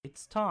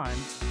It's time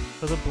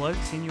for the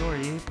Blokes in Your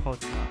Ear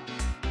podcast.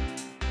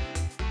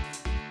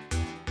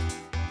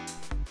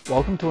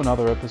 Welcome to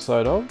another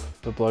episode of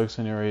The Blokes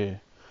in Your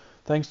Ear.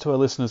 Thanks to our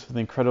listeners for the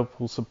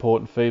incredible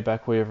support and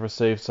feedback we have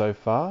received so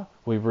far.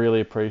 We really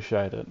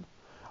appreciate it.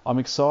 I'm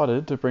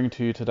excited to bring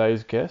to you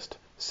today's guest,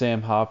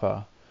 Sam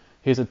Harper.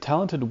 He's a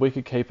talented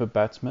wicketkeeper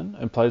batsman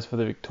and plays for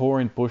the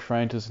Victorian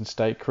Bushrangers in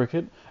state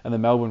cricket and the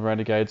Melbourne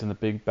Renegades in the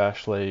Big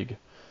Bash League.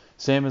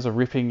 Sam is a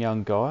ripping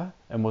young guy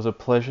and was a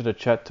pleasure to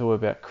chat to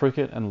about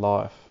cricket and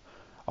life.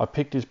 I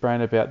picked his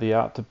brain about the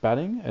art to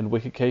batting and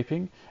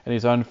wicket-keeping and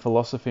his own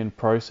philosophy and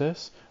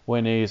process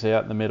when he is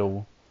out in the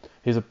middle.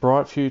 He has a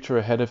bright future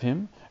ahead of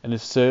him and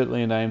is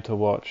certainly a name to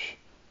watch.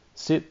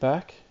 Sit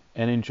back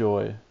and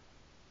enjoy.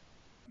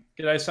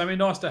 G'day, Sammy.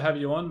 Nice to have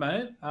you on,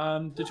 mate.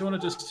 Did you want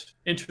to just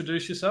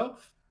introduce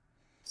yourself?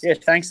 Yeah,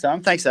 thanks,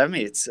 Tom. Thanks for having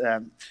me. It's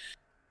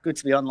good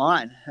to be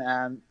online.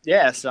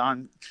 So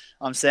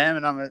I'm Sam,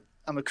 and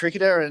I'm a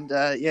cricketer, and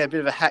a bit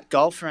of a hack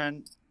golfer,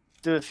 and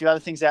do a few other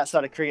things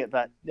outside of cricket.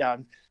 But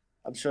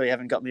I'm sure you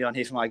haven't got me on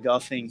here for my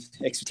golfing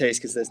expertise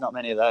because there's not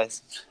many of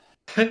those.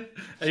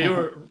 Are you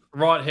a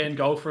right-hand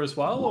golfer as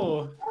well,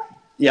 or?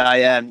 Yeah, I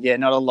am. Yeah,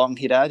 not a long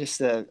hitter, just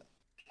to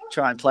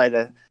try and play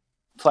the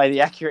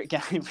accurate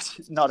game,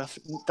 which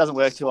doesn't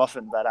work too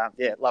often. But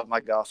love my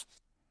golf.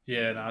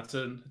 Yeah, no,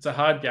 it's a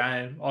hard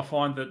game. I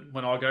find that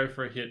when I go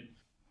for a hit,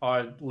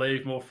 I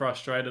leave more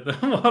frustrated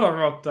than what I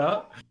rocked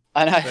up.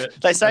 I know.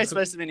 They say it's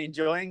supposed to be an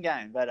enjoying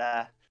game, but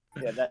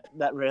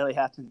that rarely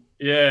happens.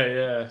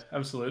 Yeah,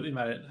 absolutely,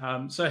 mate.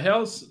 So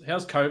how's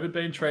COVID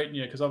been treating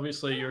you? Because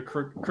obviously you're a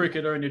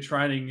cricketer and you're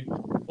training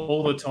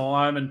all the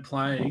time and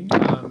playing.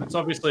 It's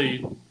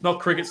obviously not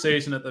cricket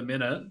season at the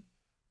minute,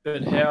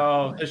 but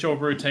how has your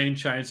routine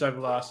changed over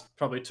the last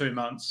probably 2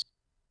 months?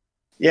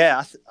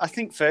 Yeah, I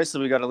think firstly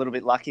we got a little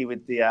bit lucky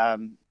with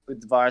the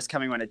virus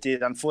coming when it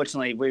did.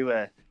 Unfortunately,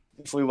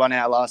 if we won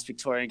our last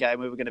Victorian game,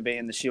 we were going to be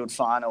in the Shield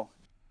final,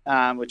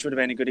 which would have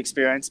been a good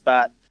experience.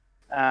 But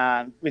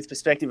with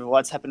perspective of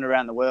what's happened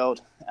around the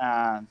world,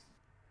 I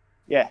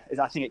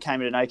think it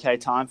came at an okay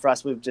time for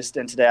us. We've just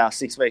entered our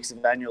 6 weeks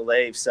of annual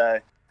leave. So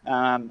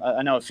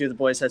I know a few of the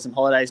boys had some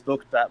holidays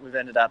booked, but we've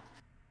ended up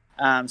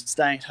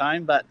staying at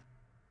home. But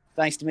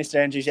thanks to Mr.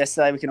 Andrews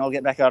yesterday, we can all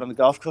get back out on the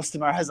golf course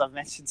tomorrow, as I've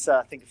mentioned. So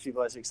I think a few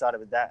boys are excited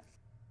with that.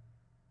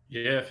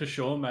 Yeah, for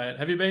sure, mate.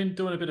 Have you been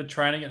doing a bit of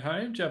training at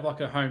home? Do you have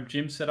like a home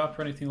gym set up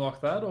or anything like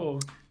that? Or?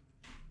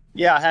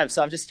 Yeah, I have.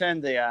 So I've just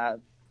turned the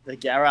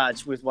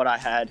garage with what I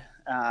had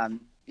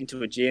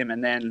into a gym,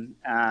 and then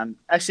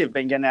actually I've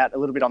been getting out a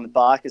little bit on the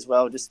bike as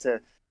well, just to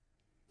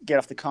get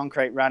off the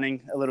concrete,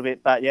 running a little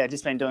bit. But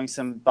just been doing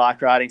some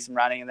bike riding, some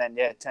running, and then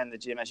turned the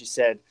gym, as you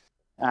said,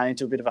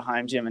 into a bit of a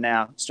home gym. And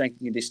now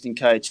strength and conditioning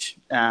coach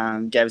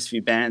gave us a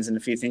few bands and a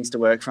few things to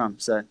work from.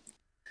 So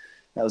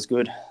that was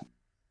good.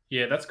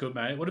 Yeah, that's good,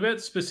 mate. What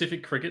about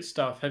specific cricket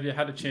stuff? Have you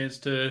had a chance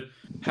to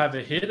have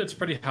a hit? It's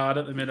pretty hard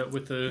at the minute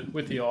with the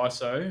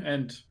ISO,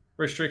 and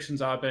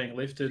restrictions are being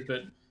lifted.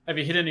 But have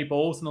you hit any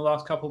balls in the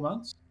last couple of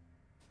months?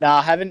 No,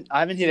 I haven't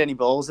hit any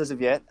balls as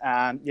of yet.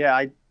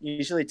 I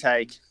usually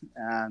take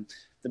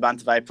the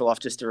month of April off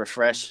just to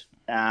refresh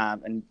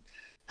and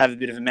have a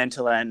bit of a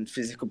mental and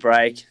physical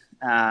break.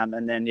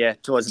 And then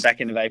towards the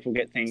back end of April,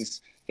 get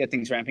things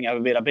ramping up a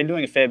bit. I've been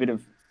doing a fair bit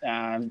of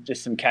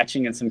just some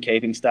catching and some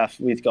keeping stuff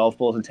with golf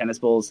balls and tennis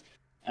balls,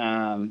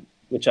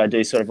 which I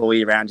do sort of all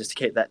year round just to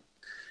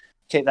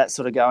keep that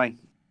sort of going.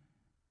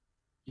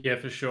 Yeah,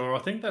 for sure. I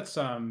think that's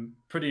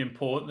pretty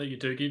important that you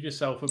do give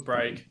yourself a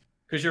break,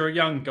 because you're a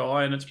young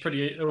guy and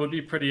it would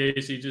be pretty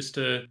easy just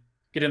to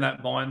get in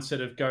that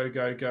mindset of go,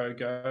 go, go,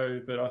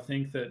 go. But I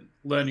think that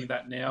learning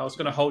that now is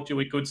going to hold you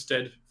in good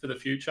stead for the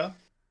future.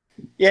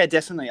 Yeah,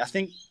 definitely. I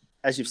think,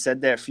 as you've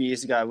said there, a few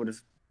years ago, I would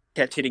have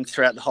kept hitting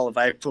throughout the whole of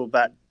April.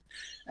 But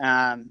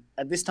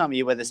at this time of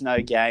year where there's no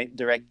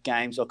direct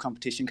games or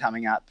competition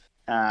coming up,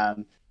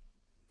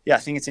 I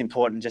think it's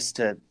important just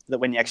that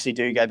when you actually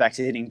do go back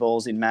to hitting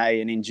balls in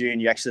May and in June,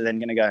 you're actually then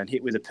going to go and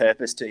hit with a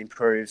purpose to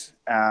improve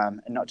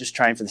and not just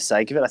train for the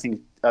sake of it. I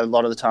think a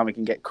lot of the time we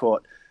can get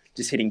caught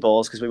just hitting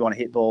balls because we want to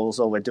hit balls,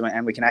 or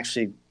and we can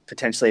actually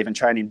potentially even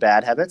train in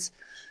bad habits.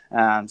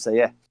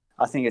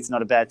 I think it's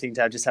not a bad thing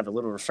to just have a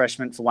little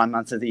refreshment for 1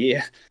 month of the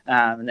year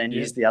and then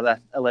use the other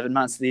 11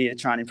 months of the year to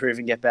try and improve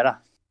and get better.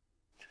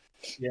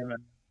 Yeah, man.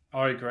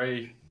 I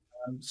agree.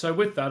 So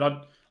with that,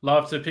 I'd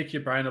love to pick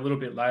your brain a little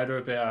bit later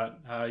about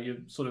your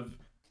sort of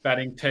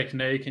batting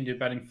technique and your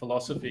batting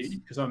philosophy,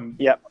 because I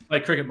play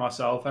cricket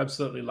myself,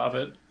 absolutely love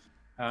it.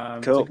 Cool.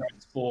 It's a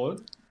great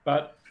sport.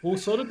 But we'll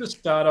sort of just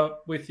start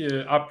up with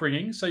your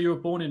upbringing. So you were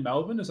born in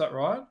Melbourne, is that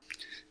right?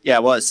 Yeah, I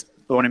was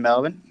born in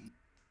Melbourne.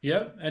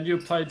 Yeah, and you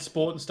played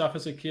sport and stuff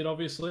as a kid,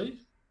 obviously?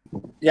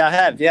 Yeah, I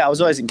have. Yeah, I was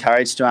always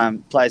encouraged to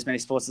play as many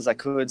sports as I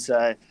could.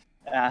 So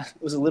it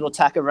was a little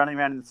tacker running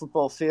around in the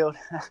football field,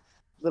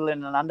 little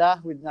in and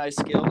under with no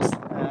skills.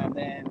 And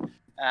then,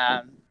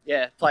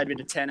 played a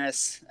bit of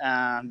tennis,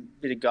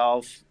 bit of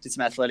golf, did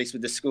some athletics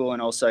with the school,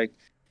 and also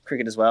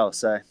cricket as well.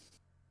 So,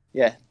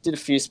 did a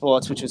few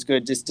sports, which was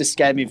good. Just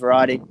gave me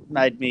variety,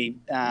 made me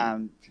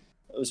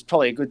it was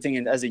probably a good thing.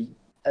 And as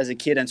a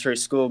kid and through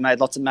school, made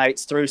lots of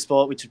mates through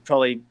sport, which is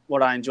probably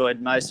what I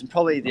enjoyed most. And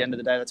probably at the end of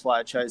the day, that's why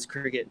I chose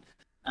cricket.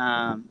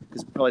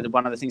 Because probably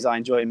one of the things I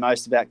enjoy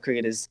most about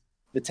cricket is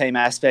the team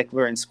aspect.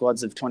 We're in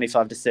squads of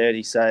 25 to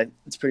 30, so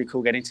it's pretty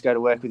cool getting to go to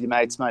work with your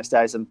mates most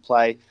days and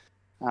play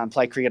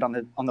cricket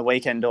on the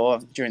weekend or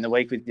during the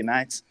week with your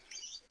mates.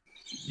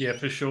 Yeah,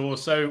 for sure.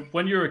 So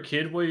when you were a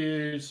kid, were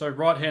you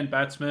right-hand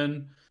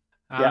batsman?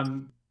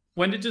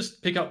 When did you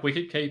just pick up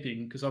wicket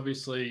keeping? Because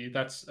obviously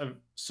that's a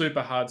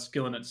super hard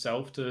skill in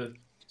itself to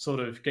sort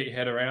of get your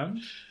head around.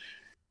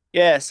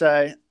 Yeah,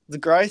 so the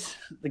growth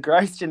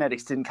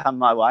genetics didn't come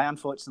my way,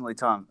 unfortunately,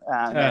 Tom.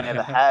 They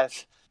never have.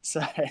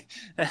 So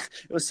it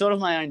was sort of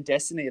my own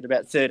destiny at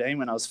about 13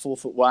 when I was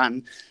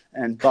 4'1"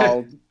 and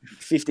bowled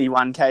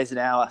 51 k's an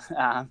hour.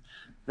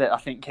 That I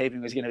think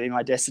keeping was going to be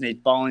my destiny.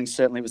 Bowling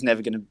certainly was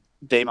never going to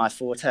be my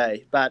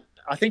forte. But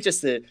I think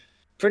just the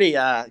pretty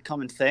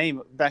common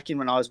theme back in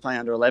when I was playing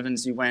under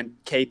 11s, you went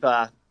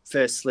keeper,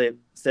 first slip,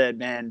 third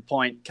man,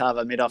 point,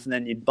 cover, mid-off, and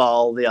then you'd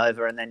bowl the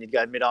over, and then you'd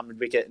go mid-on,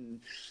 mid-wicket, and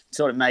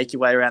sort of make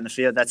your way around the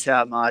field. That's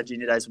how my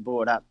junior days were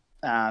brought up,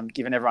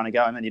 giving everyone a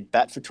go, and then you'd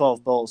bat for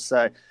 12 balls.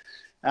 So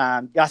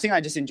I think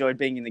I just enjoyed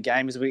being in the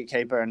game as a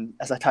wicketkeeper, and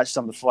as I touched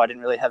on before, I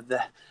didn't really have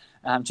the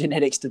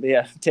genetics to be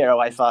a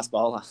tear-away fast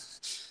bowler.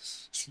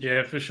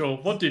 Yeah, for sure.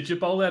 What did you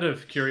bowl out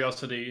of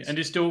curiosity? And do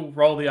you still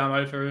roll the arm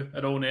over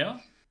at all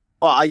now?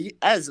 Well,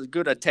 as a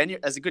good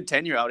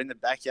 10-year-old in the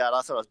backyard,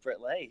 I thought I was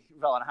Brett Lee,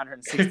 rolling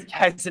 160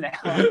 k's an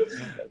hour.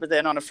 But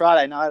then on a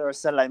Friday night or a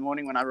Saturday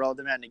morning when I rolled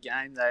them out in a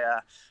game, they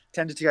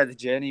tended to go the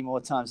journey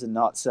more times than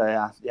not. So,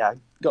 I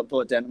got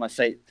brought down to my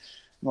feet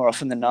more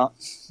often than not.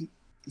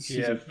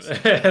 Yeah,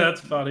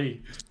 that's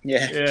funny.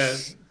 Yeah.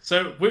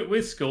 So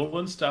with school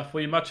and stuff,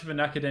 were you much of an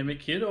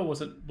academic kid, or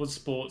was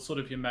sport sort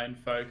of your main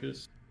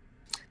focus?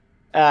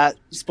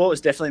 Sport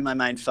was definitely my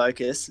main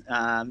focus.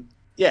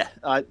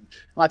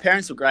 My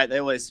parents were great. They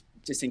always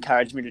just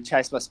encouraged me to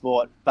chase my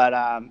sport. But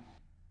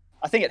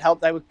I think it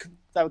helped. They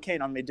were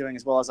keen on me doing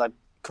as well as I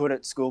could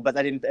at school, but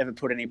they didn't ever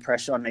put any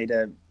pressure on me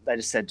they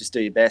just said, just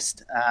do your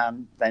best.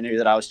 They knew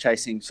that I was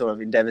chasing sort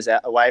of endeavours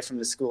away from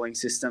the schooling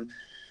system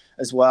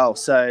as well.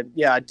 So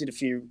I did a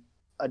few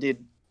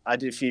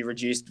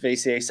reduced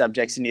VCE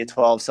subjects in year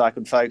 12 so I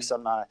could focus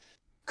on my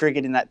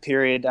cricket in that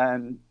period.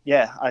 And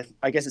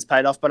I guess it's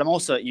paid off, but I'm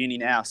also at uni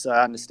now. So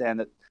I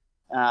understand that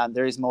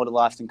there is more to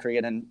life than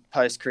cricket, and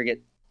post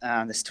cricket,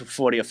 there's still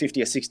 40 or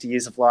 50 or 60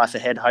 years of life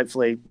ahead.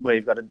 Hopefully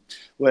we've got to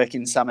work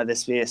in some of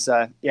this sphere.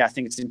 So I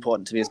think it's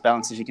important to be as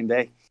balanced as you can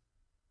be.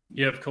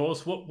 Yeah, of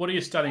course. What are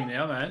you studying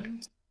now,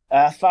 man?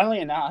 Funnily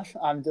enough,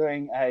 I'm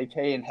doing a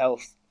PE and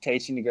health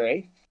teaching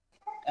degree.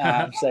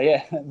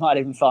 Might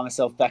even find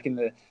myself back in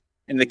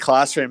the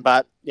classroom.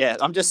 But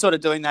I'm just sort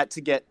of doing that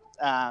to get.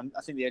 I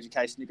think the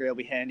education degree will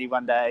be handy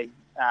one day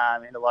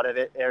in a lot of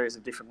areas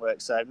of different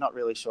work. So I'm not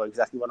really sure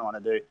exactly what I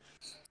want to do.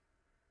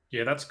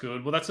 Yeah, that's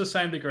good. Well, that's the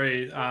same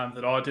degree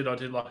that I did. I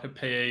did like a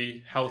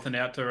PE health and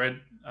outdoor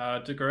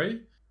ed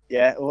degree.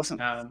 Yeah, awesome.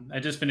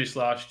 I just finished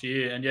last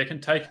year, and it can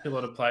take a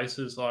lot of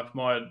places. Like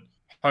my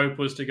hope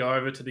was to go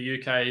over to the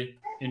UK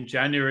in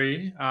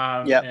January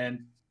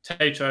and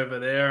teach over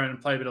there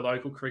and play a bit of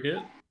local cricket.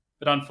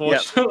 But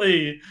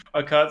unfortunately,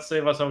 I can't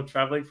see myself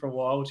travelling for a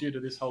while due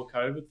to this whole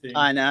COVID thing.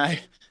 I know.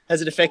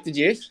 Has it affected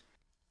you?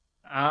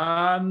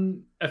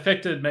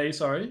 Affected me,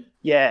 sorry.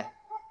 Yeah.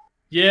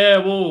 Yeah,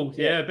 well,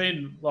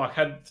 been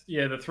had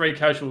the 3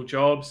 casual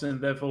jobs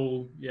and they've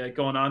all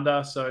gone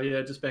under. So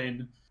just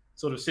been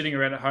sort of sitting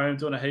around at home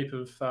doing a heap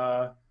of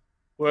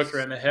work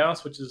around the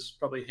house, which is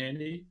probably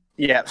handy.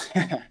 Yeah.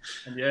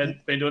 And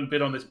been doing a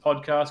bit on this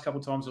podcast a couple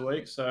of times a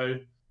week. So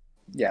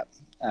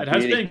it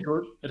has beauty. been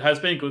good. It has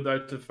been good though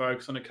to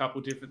focus on a couple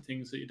of different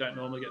things that you don't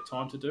normally get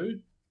time to do.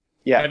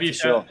 Yeah. Have you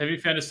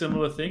found a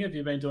similar thing? Have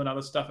you been doing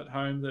other stuff at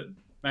home that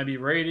maybe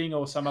reading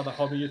or some other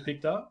hobby you've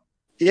picked up?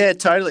 Yeah,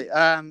 totally.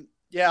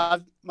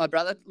 My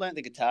brother learnt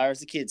the guitar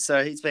as a kid,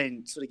 so he's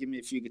been sort of giving me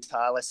a few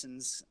guitar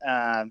lessons.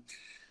 And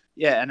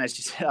as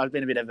you said, I've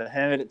been a bit of a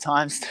hermit at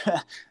times.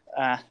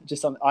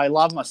 I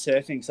love my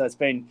surfing, so it's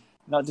been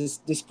not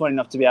just disappointing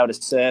enough to be able to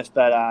surf,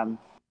 but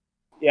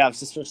I've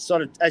just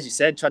sort of, as you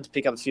said, tried to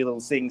pick up a few little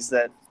things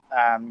that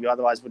you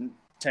otherwise wouldn't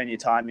turn your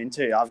time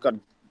into.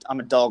 I'm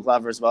a dog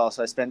lover as well,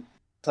 so I spent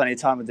plenty of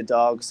time with the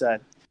dog. So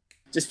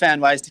just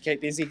found ways to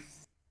keep busy.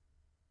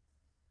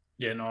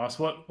 Yeah, nice.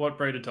 What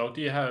breed of dog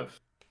do you have?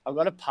 I've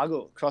got a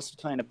puggle, cross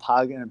between a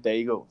pug and a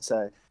beagle.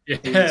 So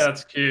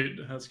that's cute.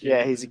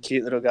 Yeah, he's a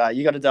cute little guy.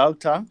 You got a dog,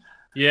 Tom?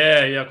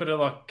 Yeah. I've got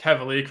a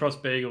Cavalier cross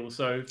beagle,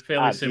 so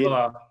fairly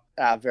similar.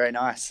 Very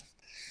nice.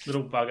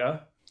 Little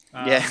bugger.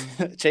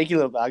 Cheeky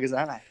little buggers,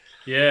 aren't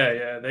they?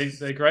 Yeah.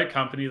 They're great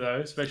company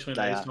though, especially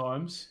in these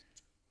times.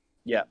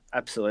 Yeah,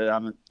 absolutely.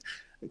 I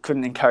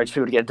couldn't encourage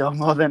people to get a dog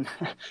more than.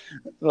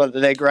 Well,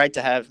 they're great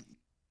to have.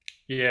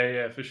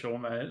 Yeah, for sure,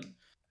 mate.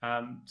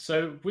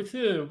 So with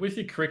your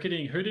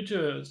cricketing, who did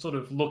you sort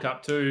of look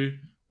up to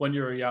when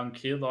you were a young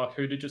kid? Like,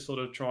 who did you sort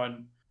of try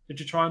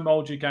and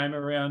mold your game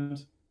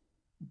around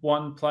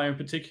one player in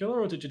particular,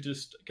 or did you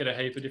just get a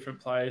heap of different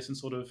players and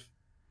sort of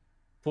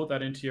put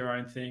that into your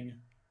own thing?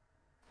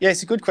 Yeah,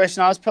 it's a good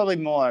question. I was probably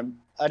more.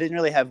 I didn't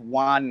really have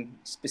one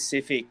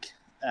specific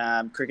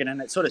cricket,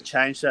 and it sort of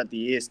changed throughout the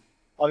years.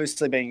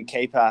 Obviously, being a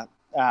keeper,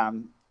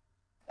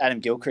 Adam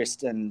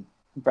Gilchrist and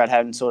Brad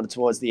Haddon sort of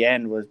towards the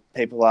end were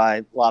people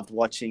I loved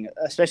watching,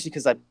 especially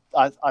because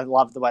I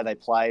loved the way they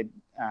played.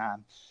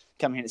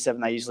 Coming in at 7,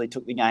 they usually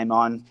took the game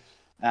on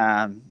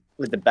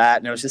with the bat,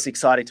 and it was just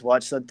exciting to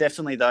watch. So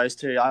definitely those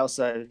two. I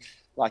also,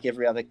 like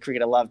every other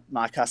cricketer, loved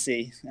Mark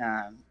Hussey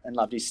and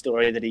loved his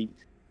story that he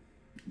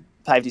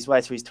paved his way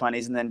through his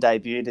 20s and then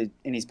debuted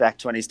in his back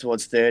 20s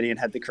towards 30 and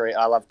had the career.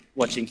 I loved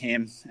watching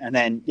him. And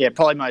then,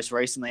 probably most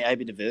recently,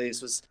 AB de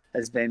Villiers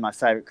has been my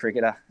favourite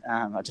cricketer.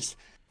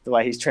 The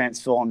way he's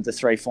transformed the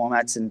 3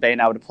 formats and being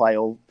able to play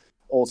all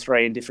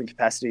 3 in different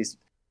capacities.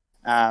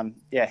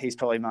 He's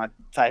probably my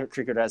favourite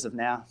cricketer as of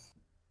now.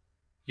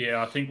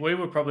 Yeah, I think we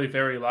were probably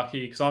very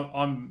lucky because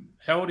I'm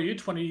how old are you?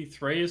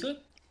 23, is it?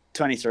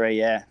 23,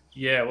 yeah.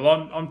 Yeah,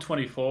 well, I'm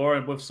 24,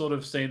 and we've sort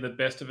of seen the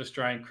best of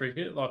Australian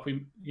cricket, like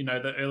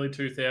the early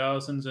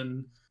 2000s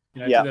and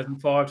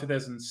 2005,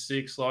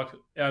 2006. Like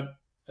our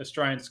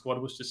Australian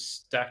squad was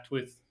just stacked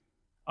with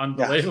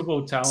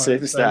unbelievable talent.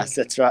 Superstars,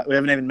 that's right. We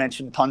haven't even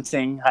mentioned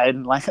Ponting,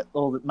 Hayden, Martin,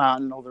 all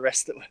the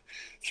rest that were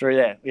through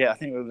there. Yeah, I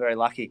think we were very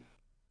lucky.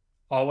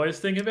 I always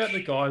think about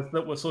the guys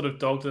that were sort of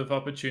dogged of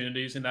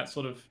opportunities in that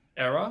sort of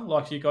era.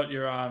 Like you got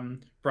your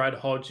Brad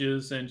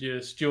Hodges and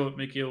your Stuart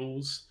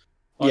McGills.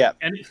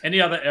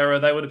 Any other era,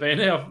 they would have been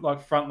our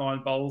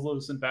frontline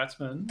bowlers and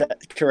batsmen.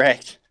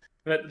 Correct.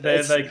 But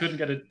they couldn't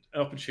get an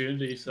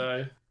opportunity.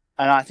 So,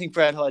 and I think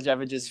Brad Hodge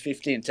averages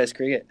 50 in Test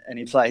cricket, and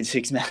he played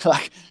 6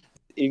 matches.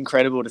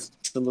 Incredible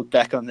to look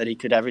back on that he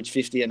could average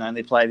 50 and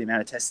only play the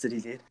amount of Tests that he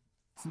did.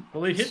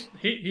 Well, he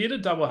hit a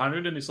double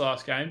 100 in his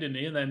last game, didn't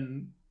he? And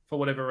then for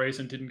whatever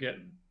reason didn't get.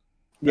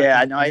 Yeah,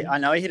 I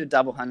know he hit a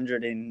double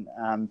 100 in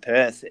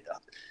Perth.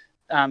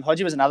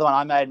 Hodgie was another one.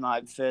 I made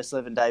my first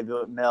 11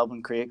 debut at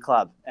Melbourne Cricket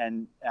Club,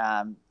 and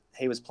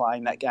he was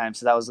playing that game.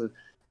 So that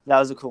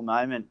was a cool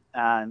moment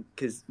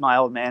because my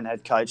old man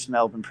had coached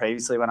Melbourne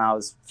previously when I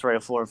was 3 or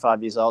 4 or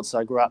 5 years old. So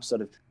I grew up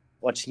sort of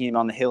watching him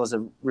on the hill as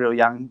a real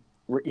young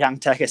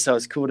tacker. So it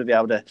was cool to be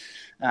able to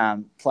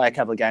play a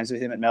couple of games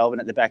with him at Melbourne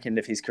at the back end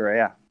of his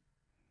career.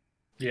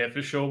 Yeah,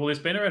 for sure. Well, he's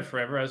been around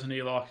forever, hasn't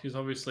he? Like, he's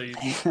obviously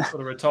sort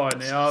of retired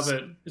now,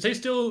 but is he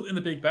still in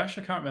the Big Bash?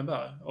 I can't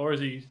remember. Or is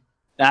he?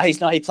 No, he's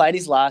not. He played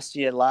his last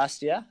year.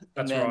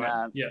 That's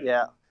right.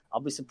 Yeah. I'll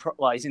be surprised.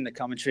 Well, he's in the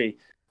commentary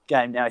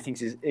game now. I think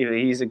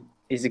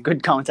he's a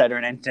good commentator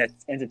and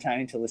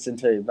entertaining to listen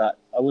to, but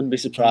I wouldn't be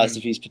surprised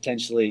if he's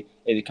potentially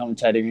either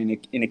commentating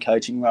in a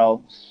coaching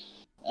role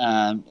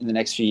in the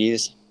next few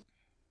years.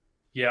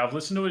 Yeah, I've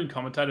listened to him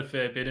commentate a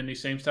fair bit, and he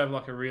seems to have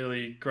a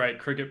really great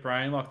cricket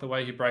brain. Like the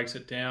way he breaks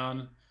it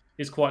down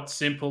is quite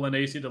simple and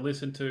easy to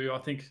listen to. I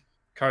think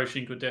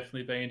coaching could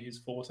definitely be in his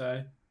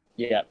forte.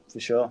 Yeah, for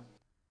sure.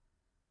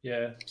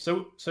 Yeah.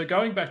 So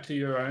going back to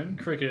your own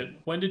cricket,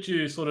 when did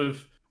you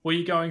were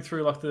you going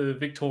through the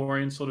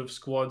Victorian sort of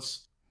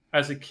squads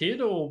as a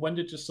kid, or when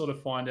did you sort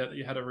of find out that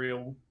you had a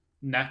real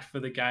knack for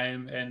the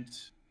game and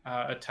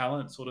a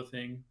talent sort of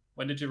thing?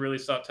 When did you really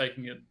start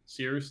taking it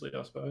seriously,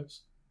 I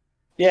suppose?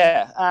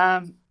 Yeah,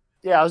 I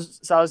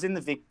was in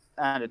the Vic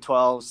under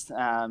 12s,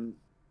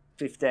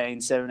 15s,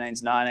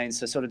 17s, 19s.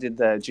 So sort of did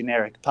the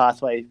generic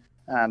pathway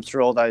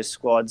through all those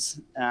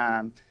squads.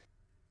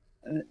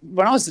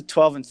 When I was at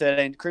 12 and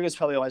 13, cricket was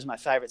probably always my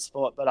favourite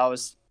sport, but I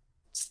was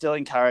still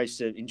encouraged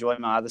to enjoy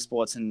my other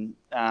sports, and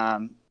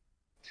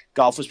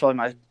golf was probably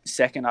my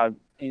second. I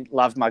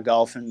loved my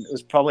golf, and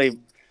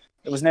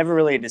it was never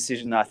really a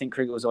decision that I think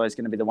cricket was always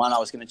going to be the one I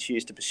was going to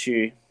choose to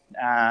pursue.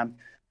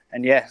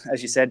 And yeah,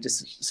 as you said,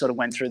 just sort of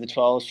went through the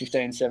 12s,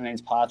 15s,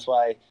 17s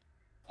pathway.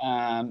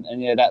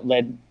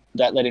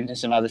 That led into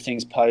some other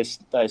things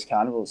post those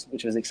carnivals,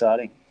 which was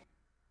exciting.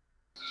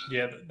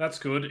 Yeah, that's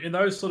good. In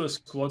those sort of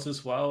squads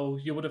as well,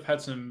 you would have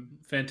had some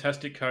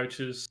fantastic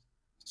coaches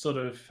sort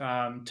of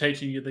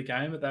teaching you the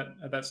game at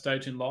that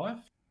stage in life.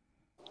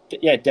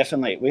 Yeah,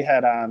 definitely. We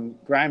had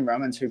Graham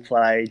Rummans, who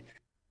played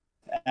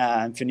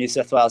for New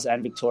South Wales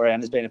and Victoria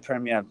and has been a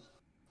premier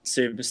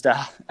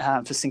superstar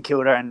for St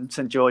Kilda and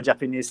St George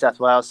up in New South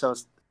Wales. So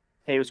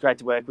he was great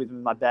to work with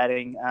in my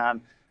batting.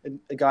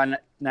 A guy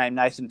named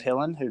Nathan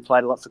Pillen, who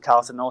played a lot for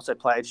Carlton and also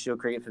played Shield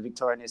cricket for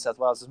Victoria and New South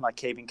Wales, was my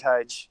keeping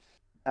coach.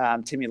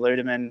 Timmy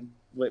Ludeman,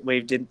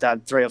 we did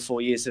 3 or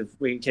 4 years of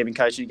keeping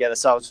coaching together.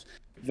 So I was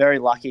very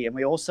lucky. And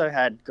we also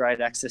had great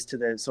access to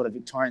the sort of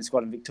Victorian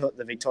squad, and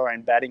the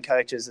Victorian batting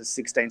coaches as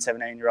 16,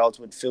 17-year-olds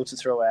would filter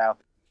through our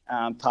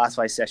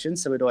pathway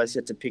sessions. So we'd always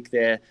get to pick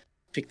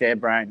their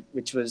brain,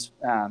 which was,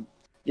 I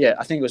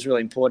think it was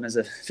really important as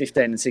a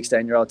 15 and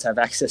 16-year-old to have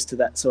access to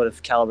that sort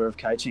of calibre of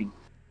coaching.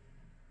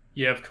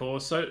 Yeah, of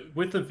course. So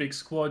with the Vic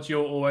squad,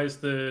 you're always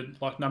the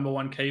number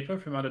one keeper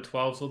from under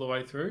 12s all the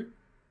way through,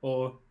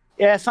 or?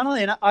 Yeah,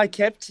 funnily enough, I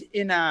kept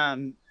in the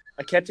under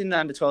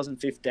 12s and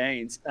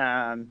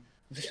 15s.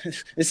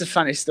 This is a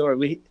funny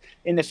story.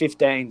 In the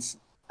 15s,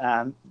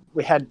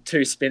 we had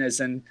 2 spinners,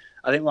 and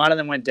I think one of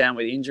them went down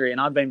with injury, and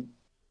I'd been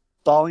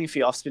bowling a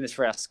few off spinners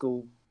for our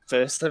school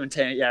first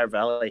 17 at Yarra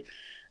Valley.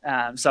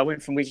 So I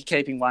went from wicket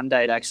keeping one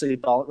day to actually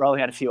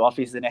rolling out a few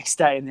offies the next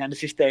day in the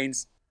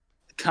under-15s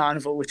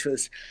carnival, which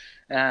was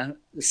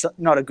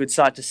not a good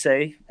sight to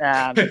see.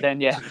 But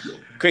then,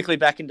 quickly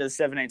back into the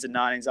 17s and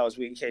 19s, I was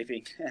wicket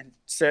keeping, and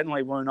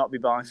certainly will not be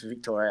bowling for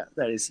Victoria.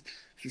 That is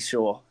for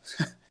sure.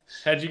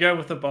 How'd you go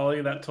with the bowling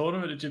in that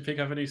tournament? Did you pick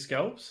up any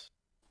scalps?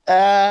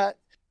 A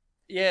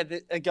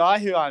guy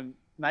who I'm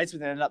mates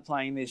with ended up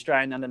playing the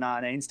Australian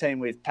under-19s team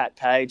with, Pat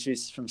Page,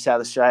 who's from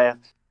South Australia.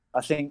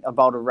 I think I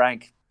bowled a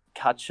rank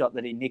cut shot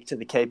that he nicked to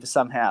the keeper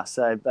somehow.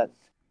 But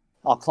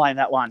I'll claim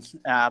that one.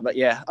 But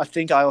yeah, I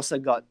think I also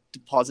got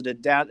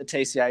deposited down at the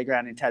TCA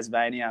ground in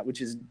Tasmania,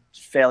 which is a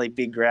fairly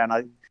big ground.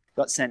 I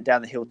got sent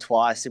down the hill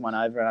twice in one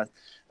over. And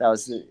I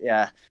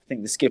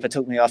think the skipper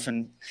took me off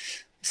and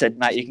said,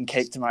 "Mate, you can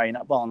keep tomorrow. You're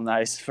not bowling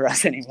those for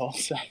us anymore."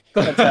 So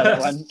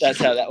that's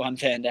how that one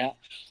panned out.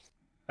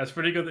 That's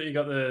pretty good that you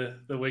got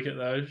the wicket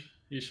though.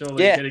 You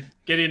surely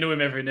get into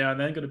him every now and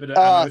then. Got a bit of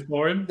ammo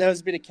for him. There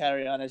was a bit of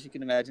carry on, as you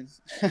can imagine.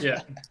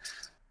 Yeah.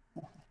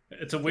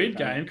 It's a weird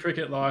game,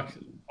 cricket.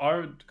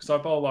 Because I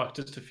bowl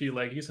just a few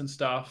leggies and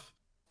stuff.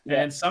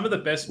 Yeah. And some of the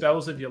best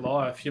spells of your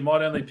life, you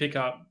might only pick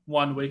up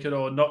one wicket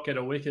or not get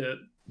a wicket.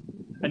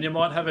 And you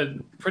might have a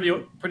pretty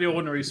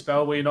ordinary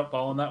spell where you're not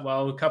bowling that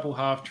well, a couple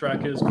half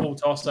trackers, full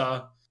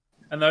tosser.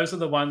 And those are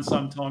the ones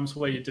sometimes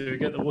where you do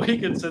get the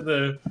wickets and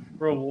the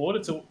reward.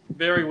 It's a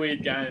very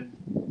weird game.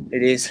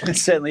 It is. It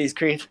certainly is.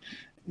 Cricket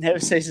never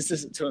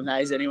ceases to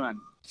amaze anyone.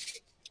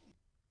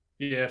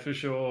 Yeah, for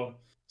sure.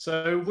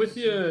 So with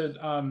your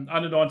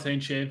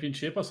under-19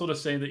 championship, I sort of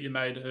seen that you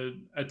made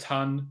a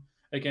ton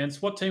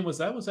against. What team was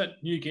that? Was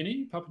that New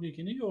Guinea, Papua New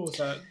Guinea, or was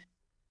that?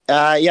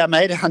 I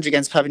made 100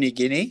 against Papua New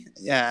Guinea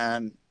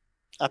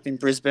up in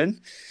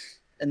Brisbane.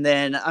 And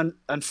then,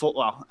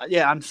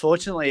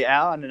 unfortunately,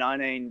 our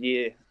under-19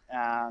 year,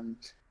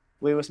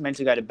 we were meant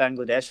to go to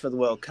Bangladesh for the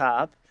World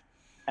Cup.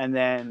 And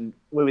then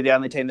we were the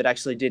only team that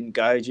actually didn't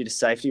go due to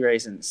safety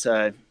reasons.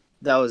 So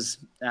that was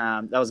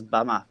a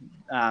bummer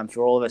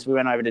for all of us. We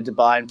went over to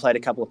Dubai and played a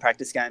couple of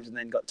practice games and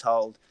then got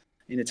told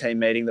in a team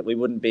meeting that we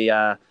wouldn't be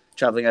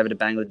travelling over to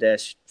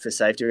Bangladesh for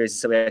safety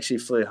reasons. So we actually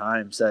flew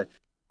home. So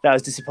that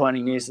was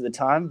disappointing news at the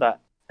time, but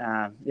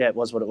it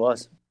was what it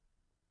was.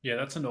 Yeah,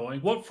 that's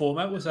annoying. What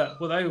format was that?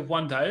 Were they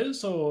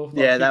one-dayers or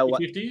they were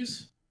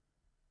 50s?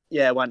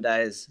 Yeah,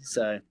 one-dayers.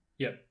 So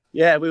yeah.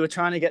 Yeah, we were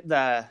trying to get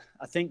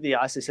I think the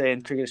ICC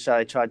and Cricket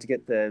Australia tried to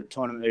get the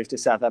tournament moved to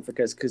South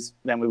Africa because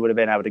then we would have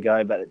been able to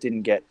go, but it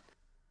didn't get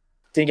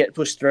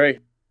pushed through.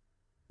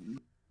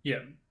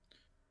 Yeah.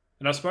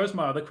 And I suppose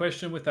my other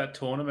question with that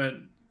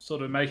tournament,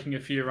 sort of making a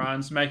few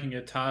runs, making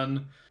a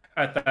ton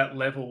at that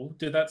level,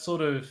 did that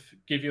sort of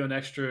give you an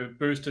extra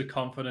boost of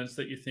confidence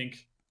that you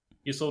think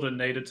you sort of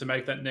needed to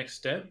make that next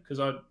step? Because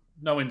I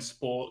know in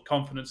sport,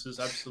 confidence is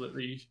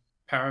absolutely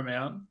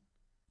paramount.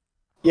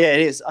 Yeah,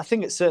 it is. I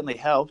think it certainly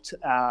helped.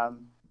 I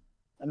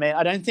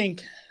don't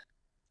think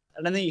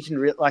you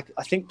can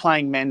I think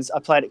playing men's. I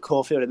played at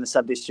Caulfield in the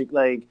sub-district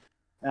league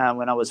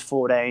when I was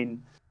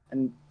 14,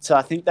 and so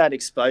I think that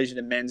exposure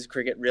to men's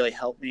cricket really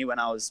helped me when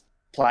I was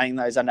playing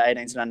those under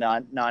 18s and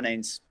under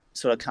 19s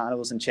sort of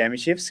carnivals and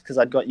championships, because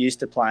I'd got used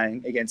to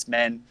playing against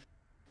men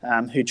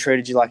who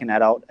treated you like an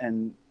adult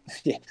and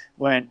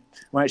weren't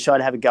shy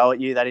to have a go at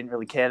you. They didn't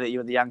really care that you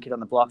were the young kid on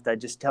the block. They'd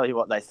just tell you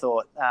what they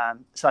thought.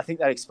 So I think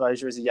that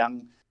exposure as a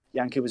young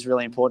kid was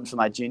really important for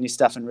my junior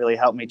stuff and really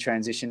helped me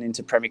transition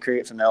into Premier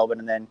cricket for Melbourne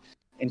and then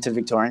into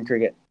Victorian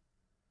cricket.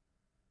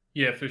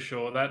 Yeah, for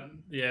sure.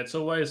 It's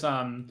always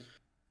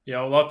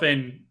I've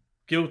been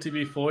guilty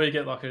before. You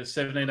get like a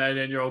 17,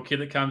 18-year-old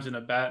kid that comes in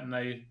a bat and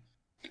they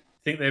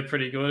think they're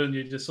pretty good and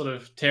you just sort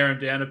of tear them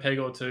down a peg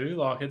or two.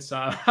 Like it's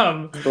of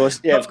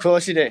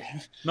course you do.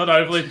 Not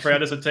overly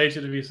proud as a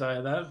teacher to be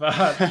saying that,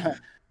 but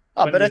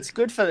but it's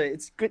good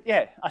it's good.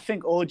 Yeah, I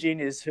think all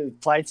juniors who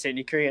played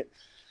senior cricket,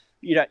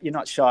 you're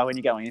not shy when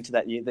you're going into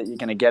that year that you're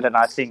going to get it. And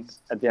I think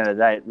at the end of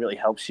the day, it really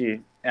helps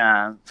you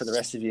for the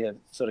rest of your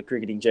sort of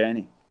cricketing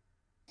journey.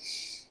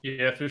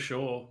 Yeah, for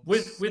sure.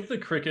 With the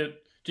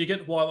cricket, do you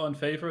get white line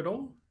fever at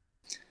all?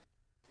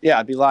 Yeah,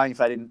 I'd be lying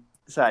if I didn't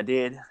say I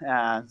did.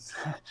 I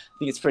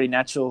think it's pretty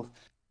natural.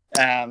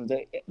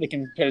 The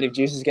competitive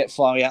juices get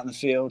flowing out in the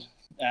field.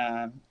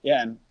 And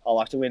I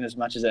like to win as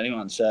much as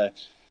anyone. So,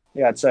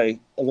 yeah, I'd say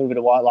a little bit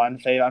of white line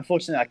fever.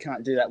 Unfortunately, I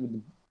can't do that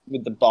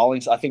with the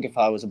bowling. So I think if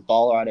I was a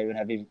bowler, I'd even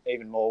have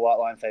even more white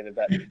line fever.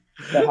 But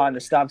behind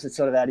the stumps, it's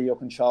sort of out of your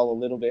control a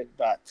little bit.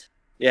 But,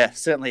 yeah,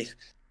 certainly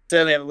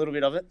have a little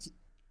bit of it.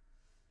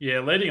 Yeah,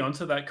 leading on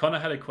to that, Connor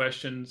had a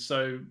question.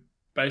 So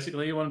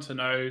basically, he wanted to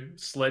know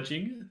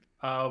sledging.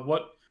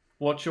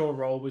 What's your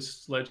role with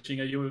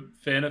sledging? Are you a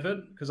fan of it?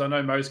 Because I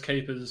know most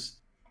keepers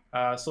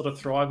sort of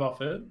thrive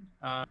off it.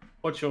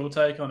 What's your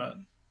take on it?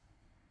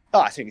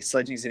 I think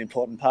sledging is an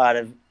important part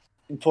of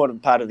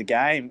the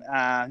game.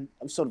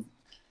 It's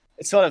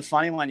sort of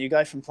funny when you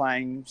go from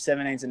playing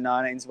 17s and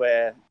 19s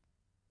where,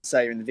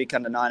 say, you're in the Vic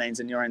under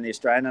 19s and you're in the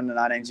Australian under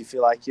 19s, you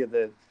feel like you're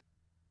the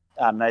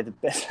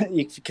best.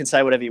 You can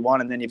say whatever you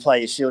want, and then you play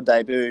your Shield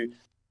debut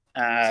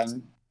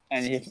And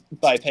if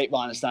Bo Peep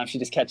behind the stump, you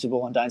just catch the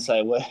ball and don't say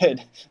a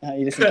word.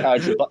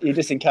 You're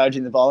just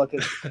encouraging the bowler.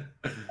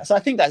 So I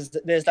think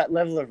there's that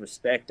level of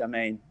respect. I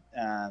mean,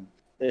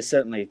 there's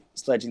certainly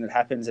sledging that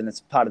happens, and it's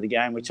part of the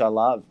game, which I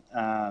love.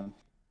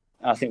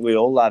 I think we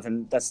all love,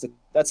 and that's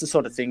the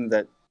sort of thing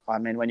that, I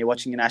mean, when you're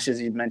watching an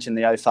Ashes, you mentioned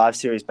the 05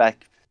 series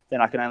back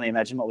then. I can only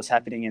imagine what was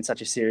happening in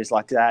such a series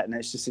like that, and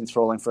it's just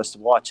enthralling for us to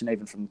watch. And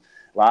even from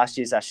last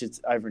year's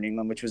Ashes over in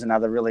England, which was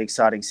another really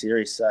exciting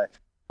series. So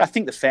I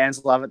think the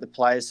fans love it, the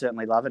players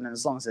certainly love it, and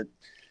as long as it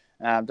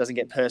doesn't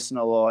get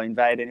personal or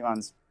invade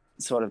anyone's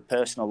sort of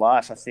personal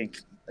life, I think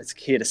it's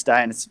here to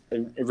stay, and it's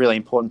a really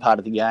important part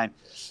of the game.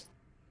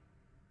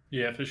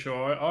 Yeah, for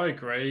sure. I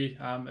agree.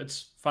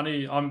 It's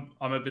funny. I'm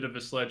a bit of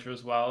a sledger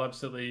as well.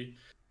 Absolutely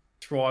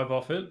thrive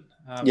off it.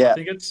 I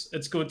think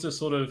it's good to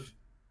sort of,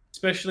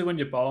 especially when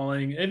you're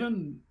bowling.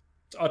 Even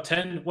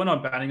when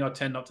I'm batting, I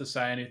tend not to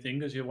say anything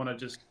because you want to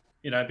just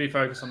be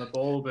focused on the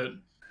ball. But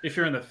if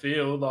you're in the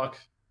field, like, at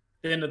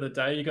the end of the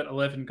day, you got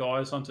 11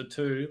 guys onto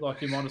 2.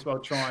 Like, you might as well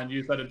try and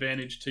use that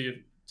advantage to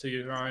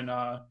your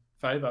own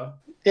favour.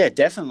 Yeah,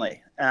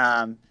 definitely.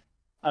 I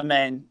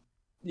mean,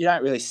 you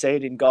don't really see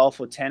it in golf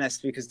or tennis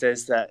because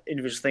there's that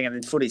individual thing, and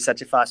then footy's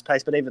such a fast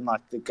pace. But even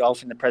like the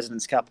golf in the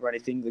President's Cup or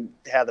anything,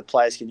 how the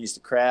players can use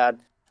the crowd.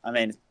 I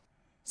mean,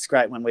 it's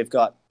great when we've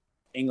got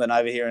England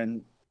over here,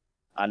 and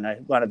I don't know,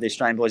 one of the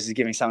Australian boys is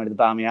giving something to the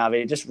Barmy RV.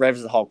 It just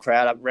revs the whole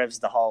crowd up, revs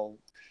the whole.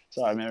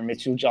 So I remember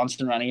Mitchell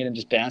Johnston running it and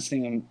just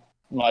bouncing and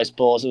most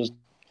balls. It was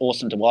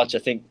awesome to watch. I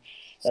think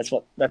that's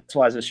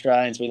why as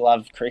Australians we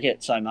love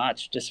cricket so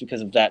much, just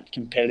because of that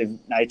competitive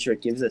nature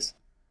it gives us.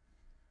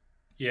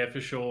 Yeah,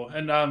 for sure.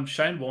 And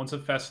Shane Warne's a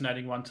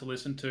fascinating one to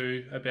listen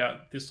to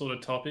about this sort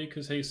of topic,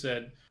 because he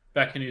said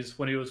back when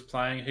he was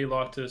playing, he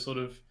liked to sort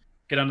of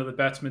get under the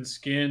batsman's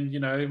skin. He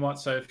might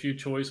say a few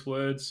choice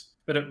words,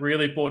 but it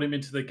really brought him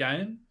into the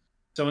game.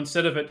 So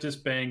instead of it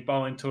just being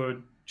bowling to a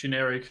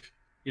generic,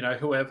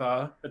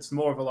 whoever, it's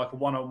more of a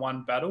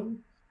one-on-one battle.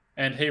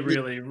 And he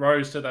really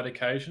rose to that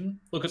occasion.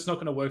 Look, it's not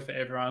going to work for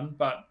everyone,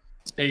 but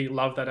he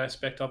loved that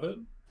aspect of it.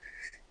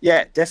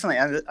 Yeah, definitely.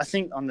 And I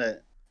think on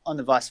the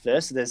vice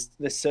versa,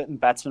 there's certain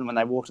batsmen when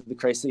they walk to the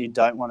crease that you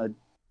don't want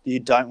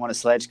to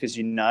sledge, because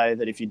you know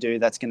that if you do,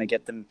 that's going to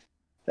get them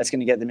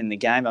in the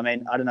game. I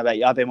mean, I don't know about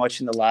you. I've been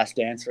watching The Last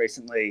Dance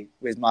recently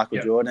with Michael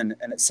Jordan,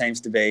 and it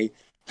seems to be.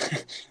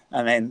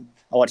 I mean,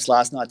 I watched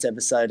last night's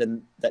episode,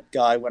 and that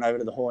guy went over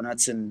to the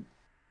Hornets and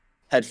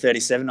had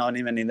 37 on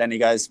him, and then he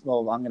goes,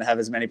 well, I'm going to have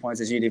as many points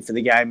as you did for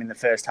the game in the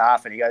first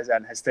half, and he goes out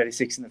and has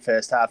 36 in the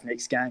first half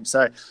next game.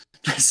 So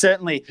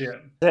certainly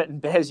certain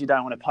bears you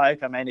don't want to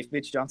poke. I mean, if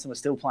Mitch Johnson was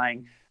still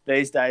playing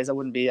these days, I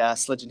wouldn't be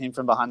sledging him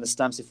from behind the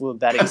stumps if we were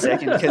batting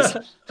second, because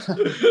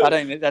I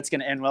don't think that's going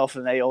to end well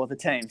for me or the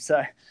team.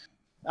 So,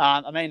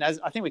 I mean,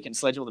 I think we can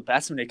sledge all the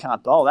batsmen who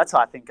can't bowl. That's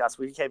why I think us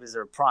wicketkeepers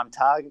are a prime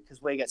target,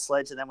 because we get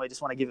sledged and then we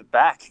just want to give it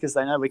back because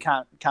they know we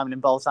can't come in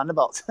and bowl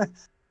thunderbolts.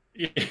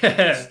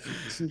 Yeah.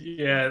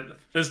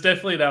 There's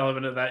definitely an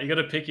element of that. You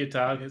got to pick your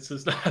targets.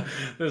 There's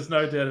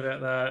no doubt about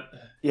that.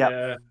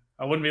 Yeah.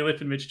 I wouldn't be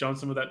lifting Mitch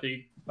Johnson with that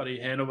big bloody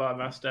handlebar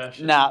mustache.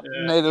 Nah,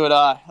 neither would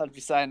I. I'd be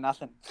saying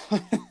nothing.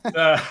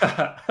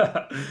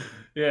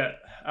 Yeah.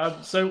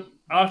 So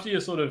after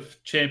your sort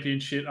of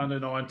championship under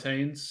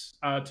 19s,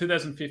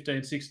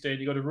 2015-16,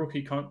 you got a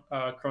rookie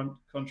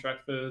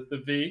contract for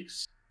the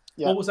Vigs.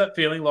 Yeah. What was that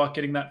feeling like,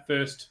 getting that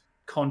first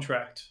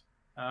contract?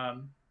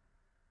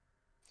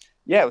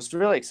 Yeah, it was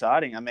really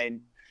exciting. I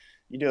mean,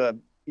 you do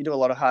a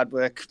lot of hard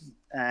work,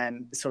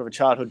 and it's sort of a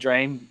childhood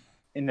dream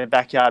in the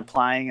backyard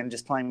playing and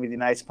just playing with your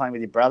mates, playing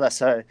with your brother.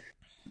 So,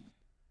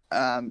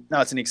 no,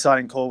 it's an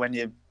exciting call when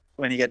you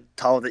get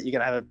told that you're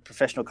going to have a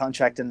professional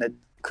contract and that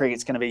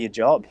cricket's going to be your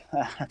job.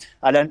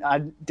 I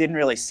didn't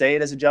really see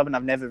it as a job,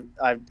 and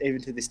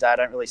even to this day, I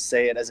don't really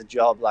see it as a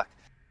job. Like,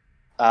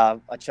 I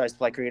chose to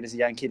play cricket as a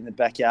young kid in the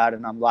backyard,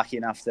 and I'm lucky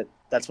enough that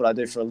that's what I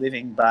do for a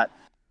living. But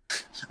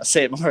I see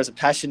it more as a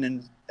passion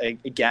and a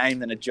game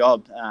than a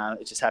job.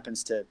 It just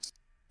happens to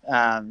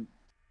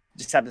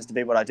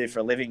be what I do for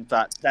a living.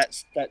 But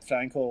that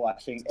phone call, I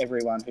think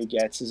everyone who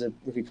gets is a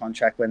rookie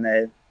contract when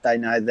they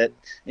know that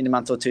in a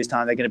month or two's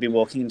time they're going to be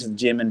walking into the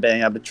gym and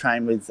being able to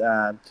train with.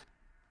 I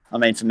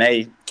mean, for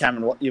me,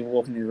 Cameron, you were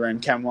walking in the room,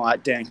 Cameron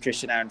White, Dan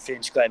Christian, Aaron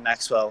Finch, Glenn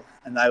Maxwell,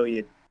 and they were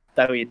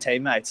your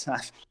teammates. So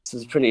it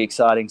was a pretty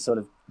exciting sort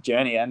of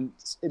journey, and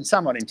it's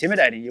somewhat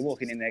intimidating. You're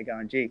walking in there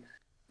going, gee,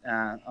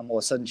 I'm all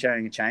of a sudden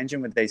sharing a change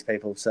room with these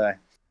people. So,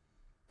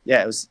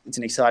 yeah, it's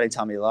an exciting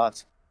time of your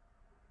life.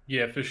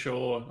 Yeah, for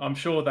sure. I'm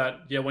sure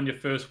that, when you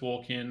first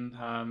walk in,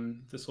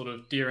 the sort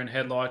of deer in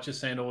headlights, you're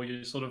seeing all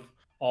your sort of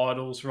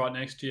idols right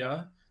next to you.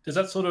 Does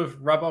that sort of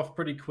rub off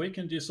pretty quick,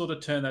 and do you sort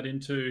of turn that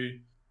into,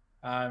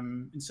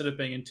 instead of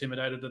being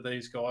intimidated of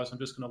these guys, I'm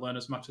just going to learn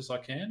as much as I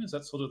can? Is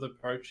that sort of the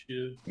approach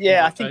you?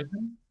 Yeah, I think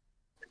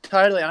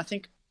totally. And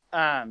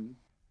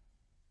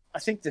I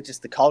think that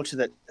just the culture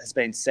that has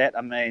been set.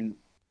 I mean,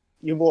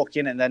 you walk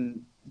in, and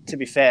then, to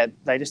be fair,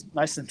 they just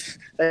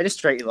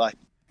treat you like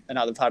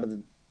another part of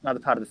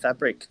the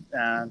fabric.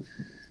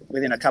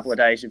 within a couple of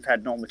days you've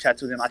had normal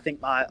chats with them.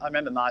 I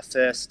remember my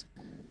first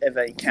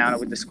ever encounter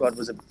with the squad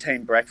was a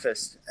team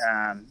breakfast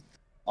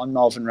on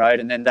Malvern Road,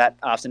 and then that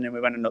afternoon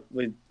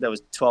there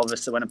was 12 of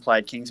us that went and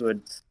played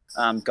Kingswood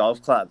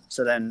Golf Club.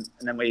 So then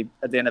we,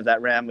 at the end of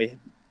that round, we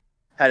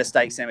had a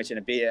steak sandwich and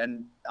a beer,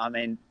 and I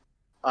mean,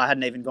 I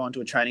hadn't even gone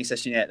to a training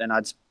session yet, and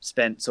I'd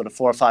spent sort of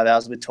 4 or 5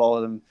 hours with 12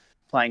 of them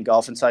playing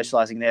golf and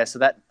socialising there. So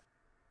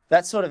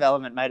that sort of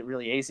element made it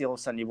really easy. All of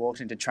a sudden, you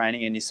walked into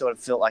training and you sort of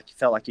felt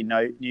like you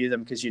knew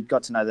them because you'd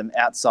got to know them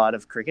outside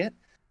of cricket.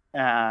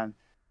 So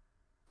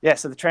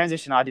the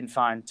transition I didn't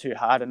find too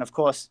hard. And of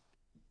course,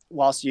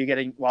 whilst you're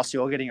getting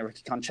a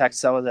rookie contract,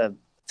 so are the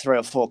 3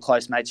 or 4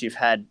 close mates you've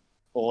had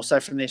also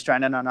from the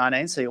Australian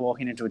under-19. So you're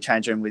walking into a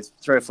change room with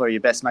 3 or 4 of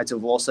your best mates who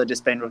have also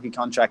just been rookie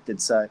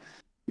contracted. So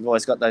you've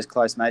always got those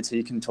close mates who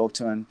you can talk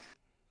to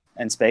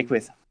and speak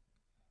with.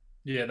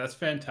 Yeah, that's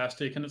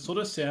fantastic. And it sort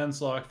of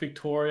sounds like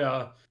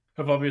Victoria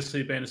have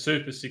obviously been a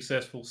super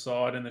successful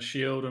side in the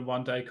Shield and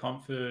one-day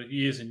comp for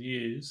years and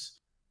years.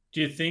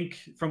 Do you think,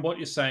 from what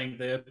you're saying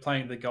there,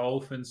 playing the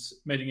golf and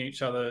meeting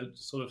each other,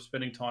 sort of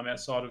spending time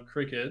outside of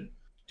cricket,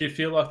 do you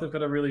feel like they've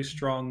got a really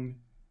strong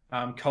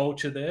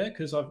culture there?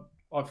 Because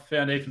I've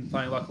found even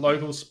playing like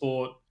local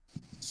sport,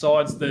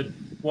 sides that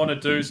want to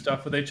do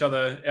stuff with each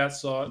other